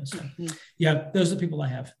City, though. So, yeah, those are the people I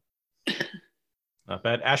have. Not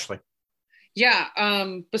bad. Ashley. Yeah.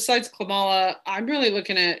 Besides Klamala, I'm really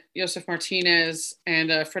looking at Josef Martinez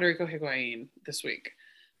and Federico Higuain this week.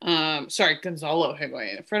 Gonzalo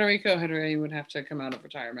Higuain. Federico Higuain would have to come out of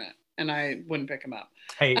retirement, and I wouldn't pick him up.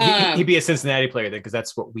 Hey, he'd be a Cincinnati player then, because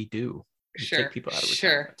that's what we do. Take people out of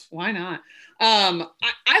retirement. Sure. Why not?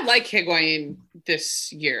 I like Higuain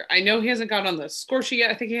this year. I know he hasn't got on the score sheet yet.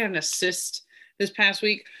 I think he had an assist this past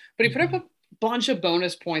week, but he put up a bunch of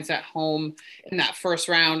bonus points at home in that first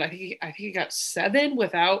round. I think he got 7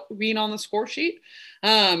 without being on the score sheet.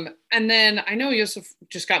 And then I know Josef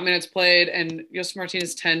just got minutes played, and Josef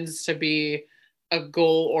Martinez tends to be a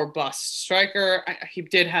goal or bust striker. He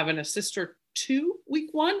did have an assist or 2 week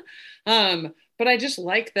 1. But I just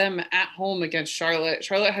like them at home against Charlotte.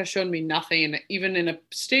 Charlotte has shown me nothing. Even in a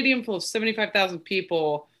stadium full of 75,000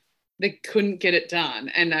 people, they couldn't get it done.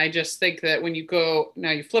 And I just think that when you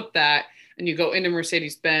flip that and you go into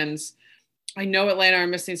Mercedes-Benz, I know Atlanta are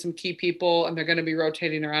missing some key people and they're going to be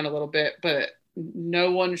rotating around a little bit, but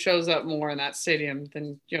no one shows up more in that stadium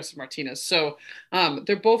than Josef Martinez. So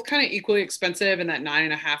they're both kind of equally expensive in that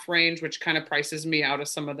 9.5 range, which kind of prices me out of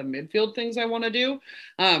some of the midfield things I want to do.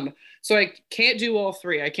 So I can't do all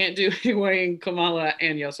three. I can't do Higuain, Kamala,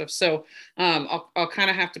 and Josef. So I'll kind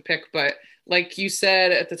of have to pick. But like you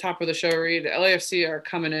said at the top of the show, Reed, LAFC are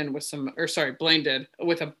coming in with Blaine did,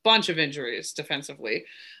 with a bunch of injuries defensively.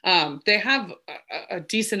 They have a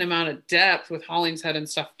decent amount of depth with Hollingshead and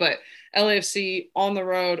stuff, but LAFC on the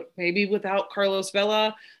road, maybe without Carlos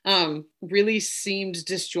Vela, really seemed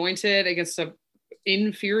disjointed against a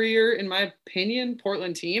inferior, in my opinion,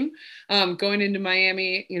 Portland team. Going into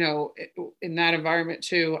Miami, in that environment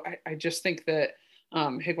too, I just think that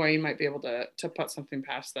Higuain might be able to put something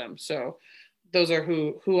past them. So those are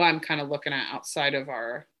who I'm kind of looking at outside of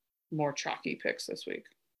our more chalky picks this week.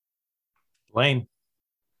 Lane.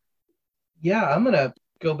 Yeah, I'm gonna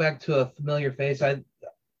go back to a familiar face. I've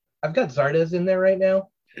got Zardes in there right now.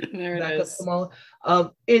 There it is.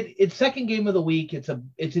 It's second game of the week. It's an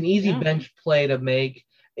easy bench play to make.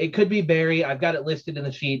 It could be Barry. I've got it listed in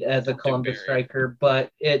the sheet as a Columbus striker, but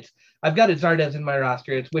I've got Zardes in my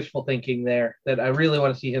roster. It's wishful thinking there that I really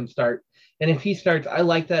want to see him start. And if he starts, I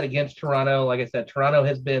like that against Toronto. Like I said, Toronto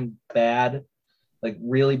has been bad. like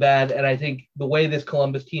really bad. And I think the way this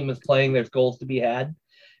Columbus team is playing, there's goals to be had.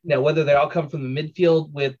 Now, whether they all come from the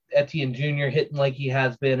midfield with Etienne Jr. hitting like he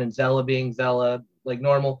has been and Zella being Zella like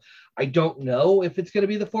normal, I don't know if it's going to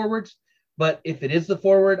be the forwards. But if it is the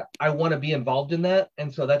forward, I want to be involved in that.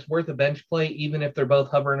 And so that's worth a bench play, even if they're both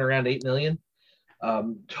hovering around 8 million.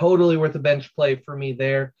 Totally worth a bench play for me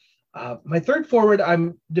there. My third forward,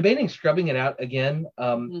 I'm debating scrubbing it out again.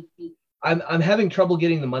 I'm having trouble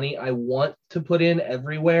getting the money I want to put in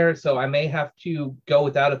everywhere. So I may have to go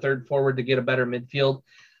without a third forward to get a better midfield.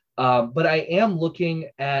 But I am looking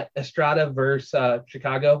at Estrada versus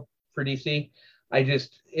Chicago for DC.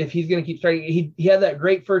 If he's going to keep starting, he had that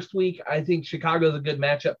great first week. I think Chicago's a good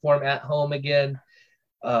matchup for him at home again.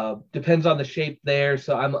 Depends on the shape there.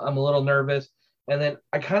 So I'm a little nervous. And then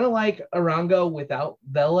I kind of like Arango without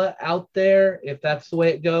Vela out there. If that's the way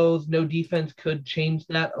it goes, no defense could change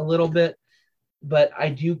that a little bit. But I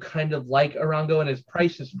do kind of like Arango, and his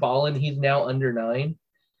price has fallen. He's now under 9.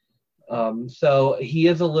 So he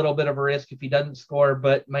is a little bit of a risk if he doesn't score,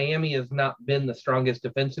 but Miami has not been the strongest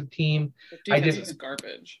defensive team. Defense is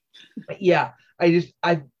garbage. Yeah.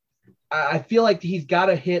 I feel like he's got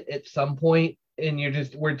to hit at some point, and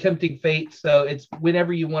we're tempting fate. So it's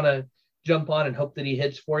whenever you want to jump on and hope that he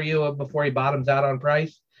hits for you before he bottoms out on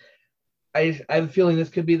price. I have a feeling this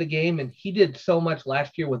could be the game, and he did so much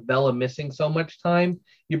last year with Vela missing so much time.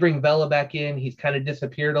 You bring Vela back in, he's kind of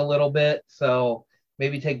disappeared a little bit. So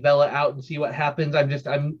maybe take Vela out and see what happens.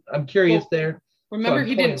 I'm curious there. Remember,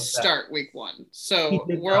 he didn't start week 1. So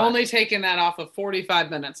we're only taking that off of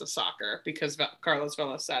 45 minutes of soccer because Carlos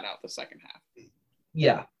Vela sat out the second half.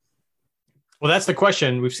 Yeah. Well, that's the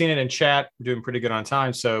question. We've seen it in chat. We're doing pretty good on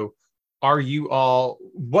time. So are you all,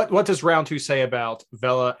 what does round 2 say about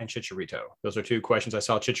Vela and Chicharito? Those are 2 questions. I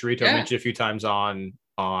saw Chicharito mentioned a few times on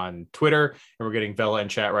Twitter, and we're getting Vela in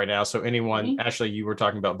chat right now. So anyone, Ashley, you were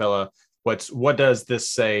talking about Vela. What does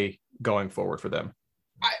this say going forward for them?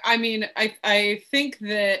 I mean, I think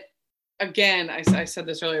that, again, I said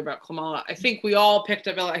this earlier about Klimala. I think we all picked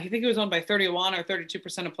up Vela. I think he was owned by 31 or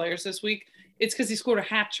 32% of players this week. It's because he scored a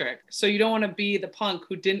hat trick. So you don't want to be the punk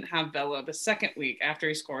who didn't have Vela the second week after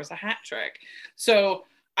he scores a hat trick. So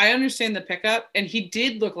I understand the pickup, and he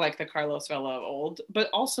did look like the Carlos Vela of old,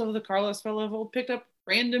 but also the Carlos Vela of old picked up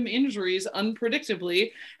random injuries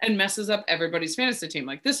unpredictably and messes up everybody's fantasy team.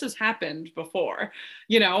 Like, this has happened before,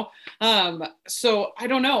 so I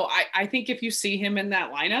don't know. I think if you see him in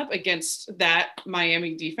that lineup against that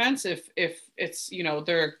Miami defense, if it's,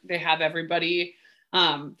 they have everybody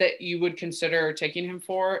that you would consider taking him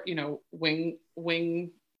for,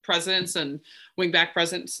 wing presence and wing back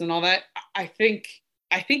presence and all that, I think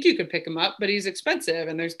you could pick him up, but he's expensive.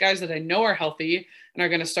 And there's guys that I know are healthy and are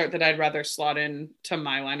going to start that I'd rather slot in to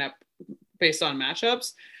my lineup based on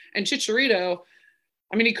matchups. And Chicharito,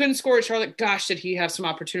 I mean, he couldn't score at Charlotte. Gosh, did he have some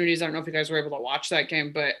opportunities? I don't know if you guys were able to watch that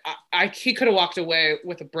game, but he could have walked away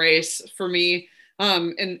with a brace for me.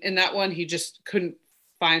 In that one, he just couldn't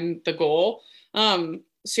find the goal.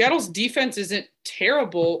 Seattle's defense isn't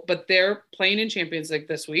terrible, but they're playing in Champions League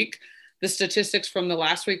this week. The statistics from the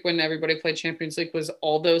last week when everybody played Champions League was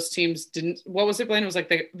all those teams didn't. What was it, Blaine? It was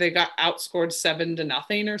like they got outscored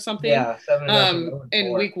 7-0 or something. Yeah, 7-0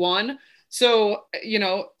 in week 1. So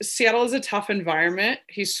Seattle is a tough environment.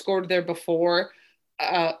 He's scored there before,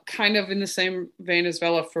 kind of in the same vein as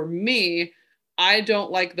Vela. For me, I don't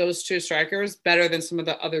like those 2 strikers better than some of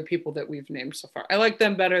the other people that we've named so far. I like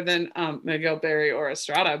them better than Miguel Berry or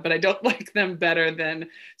Estrada, but I don't like them better than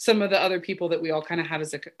some of the other people that we all kind of had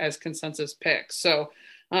as consensus picks. So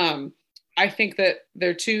I think that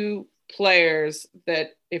they're 2 players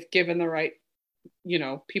that, if given the right,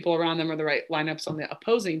 people around them or the right lineups on the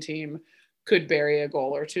opposing team, could bury a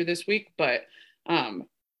goal or 2 this week. But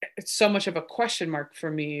it's so much of a question mark for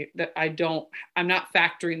me that I'm not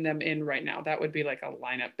factoring them in right now. That would be like a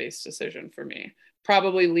lineup based decision for me,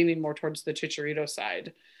 probably leaning more towards the Chicharito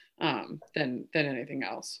side than anything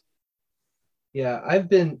else. Yeah. I've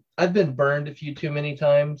been burned a few too many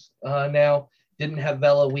times now. Didn't have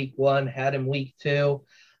Vela week 1, had him week 2.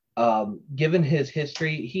 Given his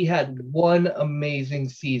history, he had one amazing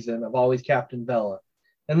season of always captain Vela,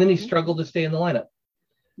 and then he struggled to stay in the lineup.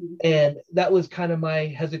 And that was kind of my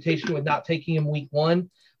hesitation with not taking him week 1.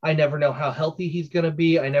 I never know how healthy he's going to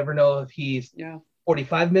be. I never know if he's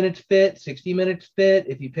 45 minutes fit, 60 minutes fit.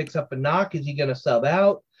 If he picks up a knock, is he going to sub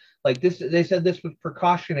out? Like this, they said this was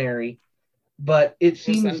precautionary, but it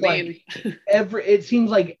seems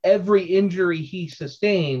like every injury he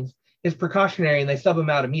sustains is precautionary and they sub him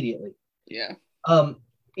out immediately. Yeah. I'm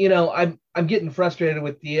getting frustrated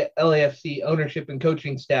with the LAFC ownership and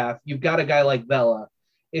coaching staff. You've got a guy like Vela.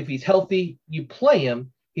 If he's healthy, you play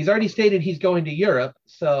him. He's already stated he's going to Europe,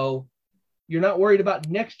 so you're not worried about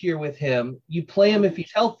next year with him. You play him if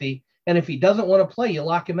he's healthy, and if he doesn't want to play, you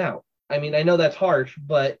lock him out. I mean, I know that's harsh,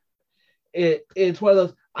 but it's one of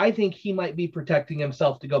those. I think he might be protecting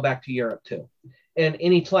himself to go back to Europe too. And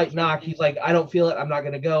any slight knock, he's like, I don't feel it. I'm not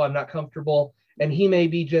going to go. I'm not comfortable. And he may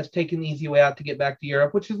be just taking the easy way out to get back to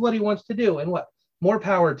Europe, which is what he wants to do. And what more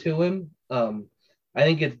power to him. I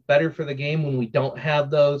think it's better for the game when we don't have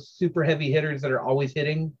those super heavy hitters that are always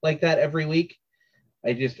hitting like that every week.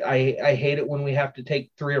 I hate it when we have to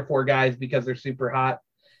take 3 or 4 guys because they're super hot.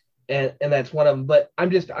 And that's one of them. But I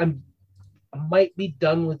might be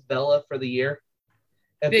done with Vela for the year.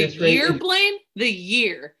 The year, Blaine? The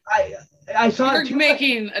year. I saw You're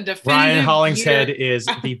making a definitive Ryan Hollingshead is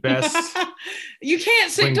the best. You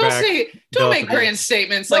can't say, don't make grand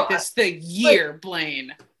statements like this. The year,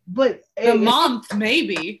 Blaine. But the month,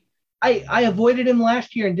 maybe. I avoided him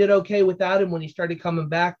last year and did okay without him when he started coming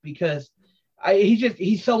back because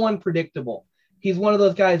he's so unpredictable. He's one of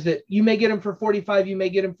those guys that you may get him for 45, you may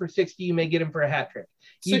get him for 60, you may get him for a hat trick.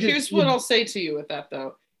 So here's what I'll say to you with that,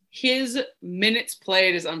 though. His minutes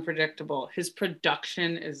played is unpredictable. His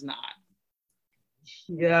production is not.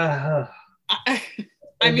 Yeah.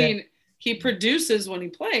 I mean, he produces when he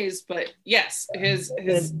plays, but yes, his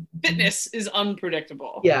fitness is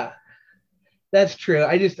unpredictable. Yeah, that's true.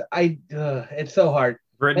 It's so hard.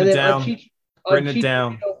 Written it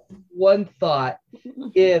down. One thought.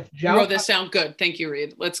 If you wrote this sound good. Thank you,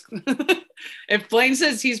 Reed. Let's if Blaine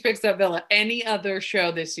says he's picked up Villa any other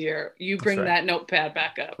show this year, you bring that notepad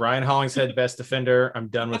back up. Ryan Hollingshead, best defender. I'm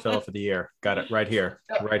done with Villa for the year. Got it right here.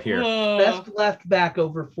 Right here. Best left back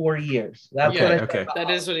over 4 years. That's okay. That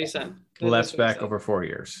is what he said. Left back over 4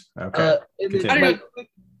 years. Okay.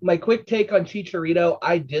 My quick take on Chicharito,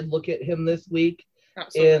 I did look at him this week.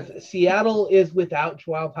 If Seattle is without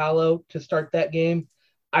Joao Paulo to start that game,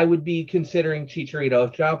 I would be considering Chicharito.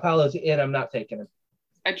 If Joao Paulo's in, I'm not taking him.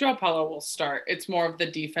 Joao Paulo will start. It's more of the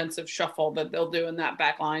defensive shuffle that they'll do in that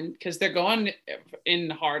back line because they're going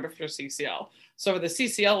in hard for CCL. So for the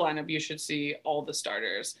CCL lineup, you should see all the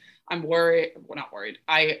starters. I'm worried. Well, not worried.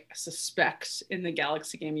 I suspect in the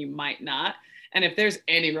Galaxy game you might not. And if there's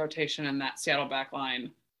any rotation in that Seattle back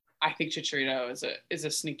line, I think Chicharito is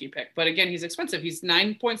a sneaky pick. But again, he's expensive. He's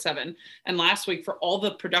 9.7. And last week, for all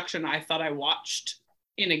the production I thought I watched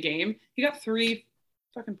in a game, he got 3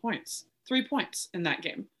 fucking points. 3 points in that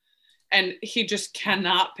game. And he just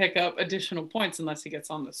cannot pick up additional points unless he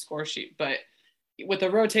gets on the score sheet. But with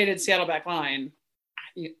a rotated Seattle back line,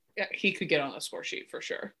 he could get on the score sheet for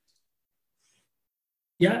sure.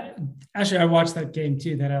 Yeah, actually, I watched that game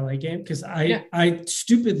too, that LA game, because I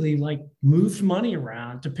stupidly moved money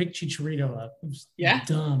around to pick Chicharito up. It was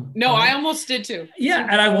dumb. No, I almost did too. Yeah,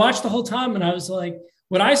 and I watched the whole time, and I was like,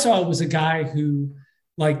 what I saw was a guy who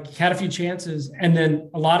had a few chances, and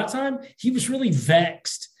then a lot of time he was really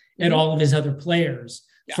vexed at all of his other players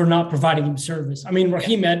for not providing him service. I mean,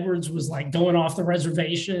 Raheem Edwards was going off the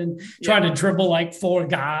reservation, trying to dribble 4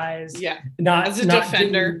 guys. Yeah. Not as a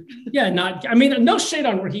defender. No shade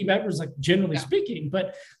on Raheem Edwards, generally speaking,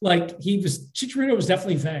 but Chicharito was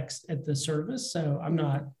definitely vexed at the service. So I'm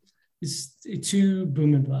not, it's too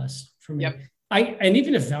boom and bust for me. Yep. And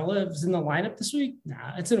even if Vela is in the lineup this week,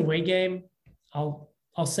 it's an away game. I'll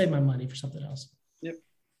save my money for something else. Yep.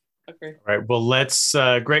 Okay. All right. Well, let's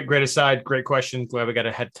great aside. Great question. Glad we got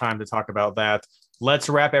ahead time to talk about that. Let's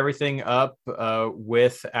wrap everything up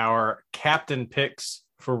with our captain picks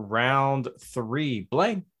for round 3.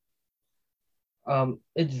 Blaine.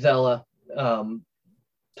 It's Vela,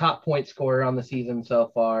 top point scorer on the season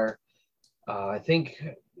so far. I think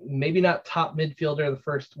maybe not top midfielder the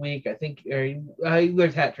first week. I think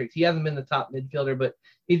there's hat tricks. He hasn't been the top midfielder, but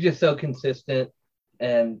he's just so consistent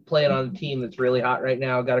and playing on a team that's really hot right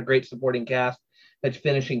now. Got a great supporting cast that's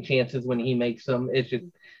finishing chances when he makes them.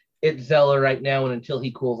 It's Zella right now, and until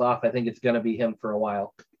he cools off, I think it's going to be him for a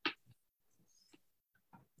while.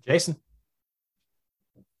 Jason.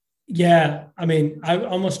 Yeah, I mean, I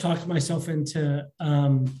almost talked myself into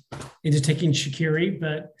taking Shaqiri,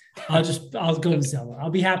 but I'll go with Zella. I'll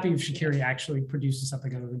be happy if Shaqiri actually produces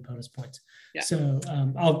something other than bonus points. Yeah. So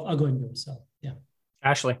I'll go ahead and go with Zella. Yeah.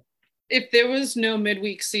 Ashley. If there was no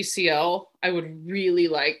midweek CCL, I would really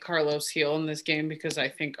like Carlos Heel in this game because I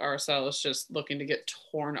think RSL is just looking to get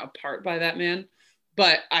torn apart by that man.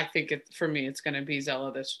 But I think for me, it's going to be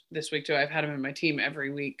Zella this week too. I've had him in my team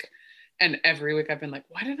every week. And every week I've been like,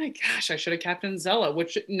 I should have captained Zella,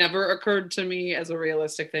 which never occurred to me as a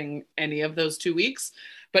realistic thing any of those 2 weeks.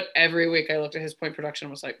 But every week I looked at his point production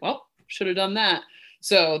and was like, well, should have done that.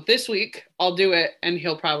 So this week I'll do it and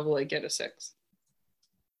he'll probably get a 6.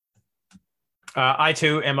 I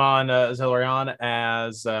too am on Zelarion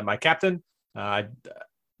as my captain.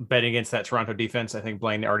 Betting against that Toronto defense. I think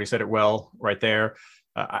Blaine already said it well right there.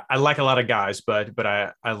 I like a lot of guys, but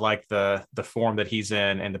I like the form that he's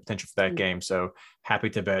in and the potential for that game. So happy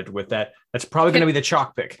to bet with that. That's probably going to be the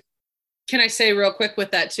chalk pick. Can I say real quick with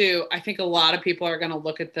that too? I think a lot of people are going to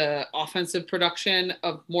look at the offensive production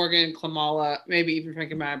of Morgan, Klamala, maybe even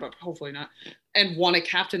Frankie Maya, but hopefully not, and want to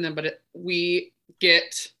captain them. But we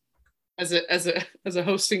get as a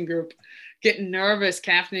hosting group get nervous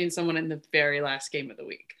captaining someone in the very last game of the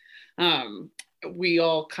week. We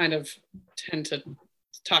all kind of tend to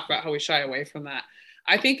talk about how we shy away from that.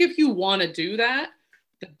 I think if you want to do that,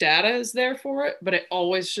 the data is there for it, but it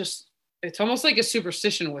always just, it's almost like a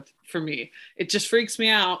superstition for me. It just freaks me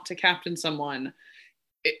out to captain someone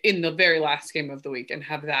in the very last game of the week and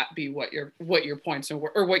have that be what your points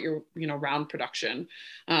or what your round production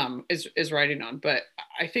is riding on. But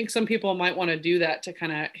I think some people might want to do that to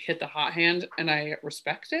kind of hit the hot hand, and I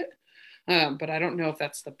respect it. But I don't know if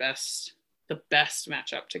that's the best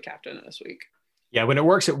matchup to captain this week. Yeah, when it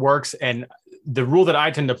works, it works. And the rule that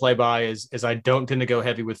I tend to play by is I don't tend to go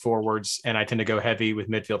heavy with forwards, and I tend to go heavy with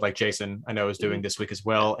midfield, like Jason I know is doing this week as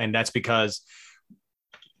well. And that's because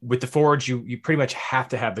with the forwards, you pretty much have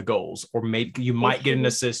to have the goals, or you might get an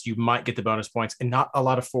assist, you might get the bonus points, and not a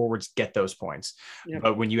lot of forwards get those points. Yep.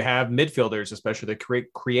 But when you have midfielders, especially the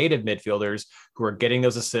creative midfielders who are getting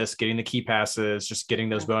those assists, getting the key passes, just getting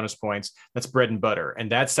those bonus points, that's bread and butter.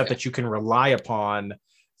 And that's stuff that you can rely upon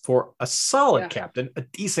for a solid captain, a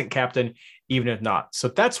decent captain, even if not. So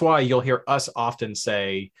that's why you'll hear us often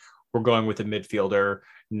say we're going with a midfielder,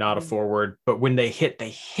 not a forward. But when they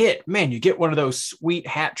hit, man, you get one of those sweet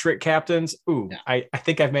hat trick captains. Ooh, I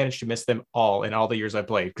think I've managed to miss them all in all the years I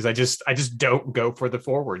played, because I just don't go for the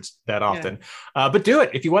forwards that often. But do it.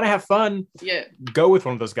 If you want to have fun, go with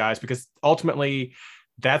one of those guys, because ultimately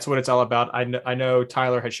that's what it's all about. I know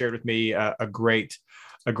Tyler had shared with me a great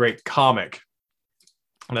comic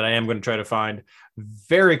that I am going to try to find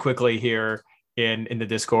very quickly here in the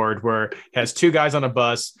Discord, where it has two guys on a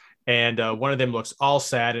bus, and one of them looks all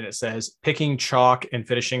sad, and it says picking chalk and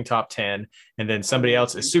finishing top 10. And then somebody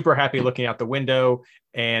else is super happy looking out the window,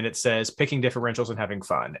 and it says picking differentials and having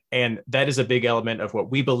fun. And that is a big element of what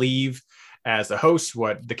we believe as the hosts,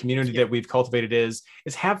 what the community that we've cultivated is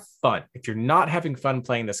have fun. If you're not having fun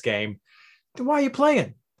playing this game, then why are you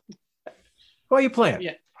playing?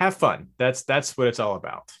 Have fun. That's what it's all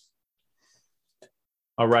about.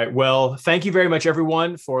 All right. Well, thank you very much,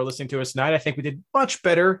 everyone, for listening to us tonight. I think we did much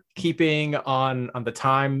better keeping on the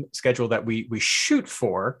time schedule that we shoot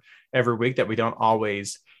for every week, that we don't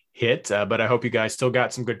always hit. But I hope you guys still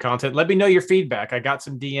got some good content. Let me know your feedback. I got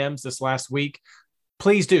some DMs this last week.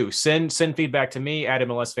 Please do send feedback to me at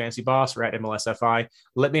MLS Fantasy Boss or at MLSFI.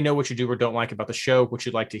 Let me know what you do or don't like about the show, what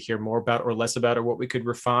you'd like to hear more about or less about, or what we could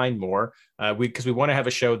refine more. Because we want to have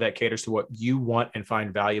a show that caters to what you want and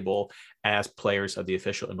find valuable as players of the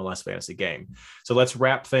official MLS fantasy game. So let's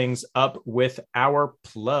wrap things up with our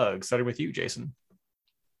plug. Starting with you, Jason.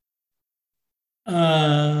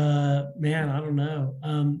 Man, I don't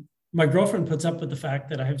know. My girlfriend puts up with the fact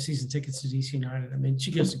that I have season tickets to DC United. I mean, she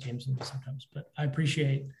goes to games with me sometimes, but I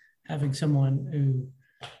appreciate having someone who,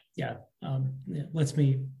 lets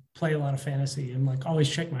me play a lot of fantasy and like always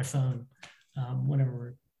check my phone whenever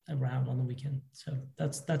we're around on the weekend. So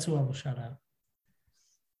that's who I will shout out.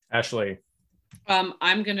 Ashley.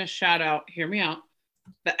 I'm going to shout out, hear me out,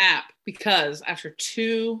 the app, because after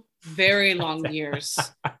 2 very long years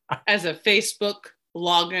as a Facebook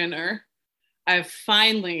loginer, I've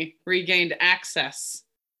finally regained access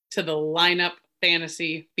to the lineup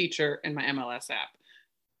fantasy feature in my MLS app.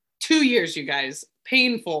 2 years, you guys.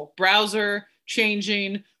 Painful. Browser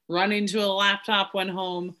changing, running to a laptop when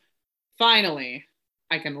home. Finally,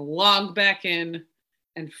 I can log back in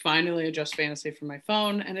and finally adjust fantasy from my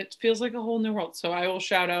phone, and it feels like a whole new world. So I will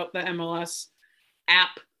shout out the MLS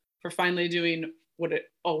app for finally doing what it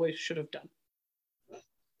always should have done.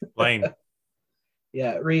 Blaine.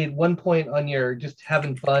 Yeah, Reed, 1 point on your just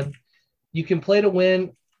having fun. You can play to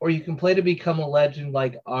win, or you can play to become a legend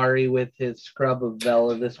like Ari with his scrub of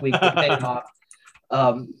Vela this week to pay off.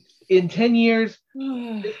 In 10 years,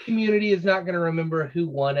 this community is not going to remember who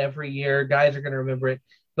won every year. Guys are going to remember it.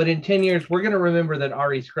 But in 10 years, we're going to remember that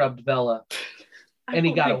Ari scrubbed Vela. And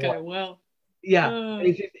he got a win. Yeah,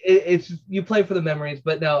 it's you play for the memories.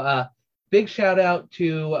 But no, big shout out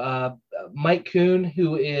to Mike Kuhn,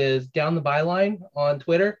 who is down the byline on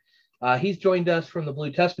Twitter. He's joined us from the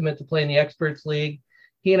Blue Testament to play in the Experts League.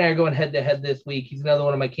 He and I are going head-to-head this week. He's another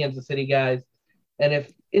one of my Kansas City guys. And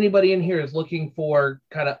if anybody in here is looking for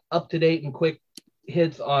kind of up-to-date and quick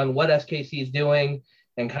hits on what SKC is doing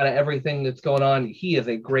and kind of everything that's going on. He is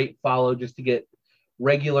a great follow just to get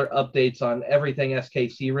regular updates on everything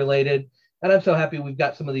SKC related. And I'm so happy we've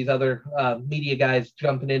got some of these other media guys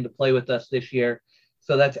jumping in to play with us this year.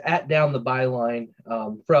 So that's at Down the Byline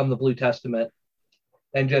from the Blue Testament,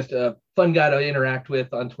 and just a fun guy to interact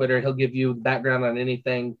with on Twitter. He'll give you background on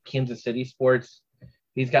anything Kansas City sports.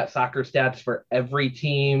 He's got soccer stats for every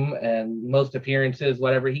team and most appearances,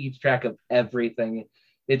 whatever. He keeps track of everything.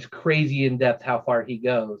 It's crazy in depth how far he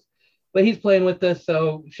goes. But he's playing with us,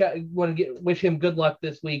 so want to wish him good luck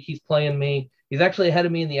this week. He's playing me. He's actually ahead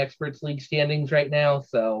of me in the Experts League standings right now,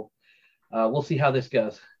 so we'll see how this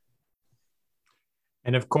goes.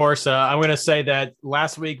 And of course, I'm going to say that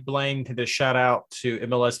last week, Blaine did a shout out to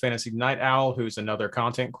MLS Fantasy Night Owl, who's another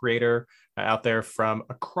content creator out there from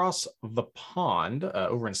across the pond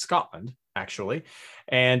over in Scotland, actually.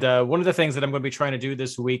 And one of the things that I'm going to be trying to do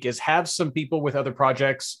this week is have some people with other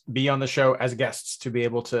projects be on the show as guests to be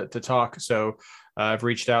able to talk. So I've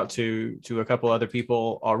reached out to a couple other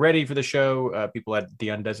people already for the show, people at the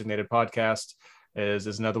Undesignated Podcast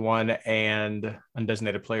is another one, and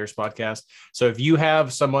Undesignated Players Podcast. So if you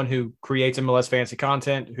have someone who creates MLS fantasy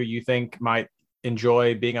content who you think might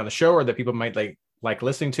enjoy being on the show or that people might like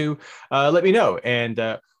listening to, let me know,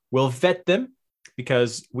 and we'll vet them,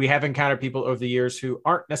 because we have encountered people over the years who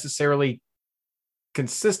aren't necessarily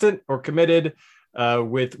consistent or committed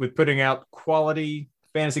with putting out quality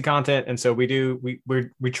fantasy content, and so we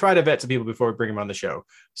try to vet some people before we bring them on the show.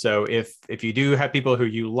 So if you do have people who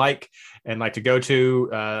you like and like to go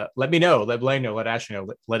to, let me know, let Blaine know, let Ashley know,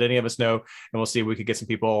 let any of us know, and we'll see if we could get some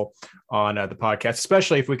people on the podcast,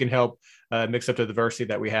 especially if we can help mix up the diversity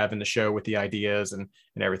that we have in the show with the ideas and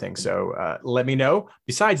everything. So let me know.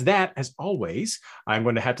 Besides that, as always, I'm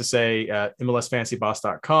going to have to say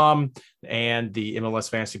MLSFantasyBoss.com and the MLS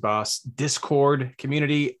Fantasy Boss Discord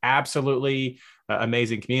community. Absolutely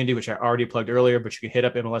amazing community, which I already plugged earlier, but you can hit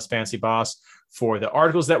up MLS Fantasy Boss for the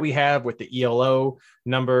articles that we have with the ELO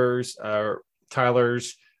numbers,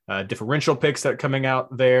 Tyler's differential picks that are coming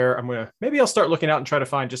out there. Maybe I'll start looking out and try to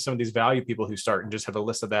find just some of these value people who start and just have a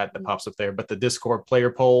list of that pops up there. But the Discord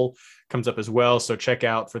player poll comes up as well. So check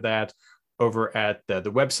out for that over at the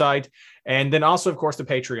website. And then also, of course, the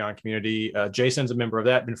Patreon community. Jason's a member of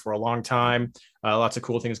that, been for a long time. Lots of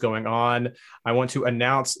cool things going on. I want to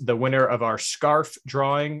announce the winner of our scarf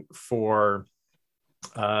drawing for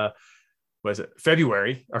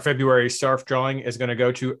February. Our February scarf drawing is going to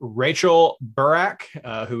go to Rachel Burak,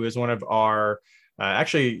 who is one of our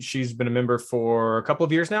actually, she's been a member for a couple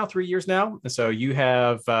of years now, 3 years now. And so you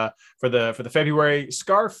have for the February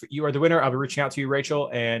scarf, you are the winner. I'll be reaching out to you, Rachel,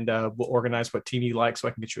 and we'll organize what team you like so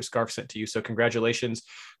I can get you a scarf sent to you. So congratulations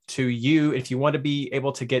to you. If you want to be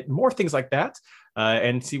able to get more things like that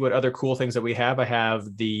and see what other cool things that we have, I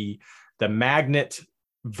have the magnet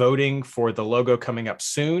voting for the logo coming up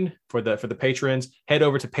soon for the patrons. Head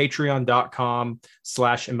over to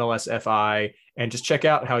patreon.com/MLSFI and just check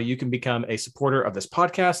out how you can become a supporter of this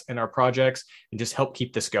podcast and our projects and just help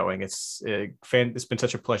keep this going. It's been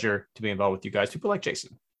such a pleasure to be involved with you guys, people like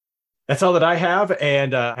Jason. That's all that I have.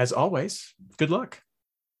 And as always, good luck.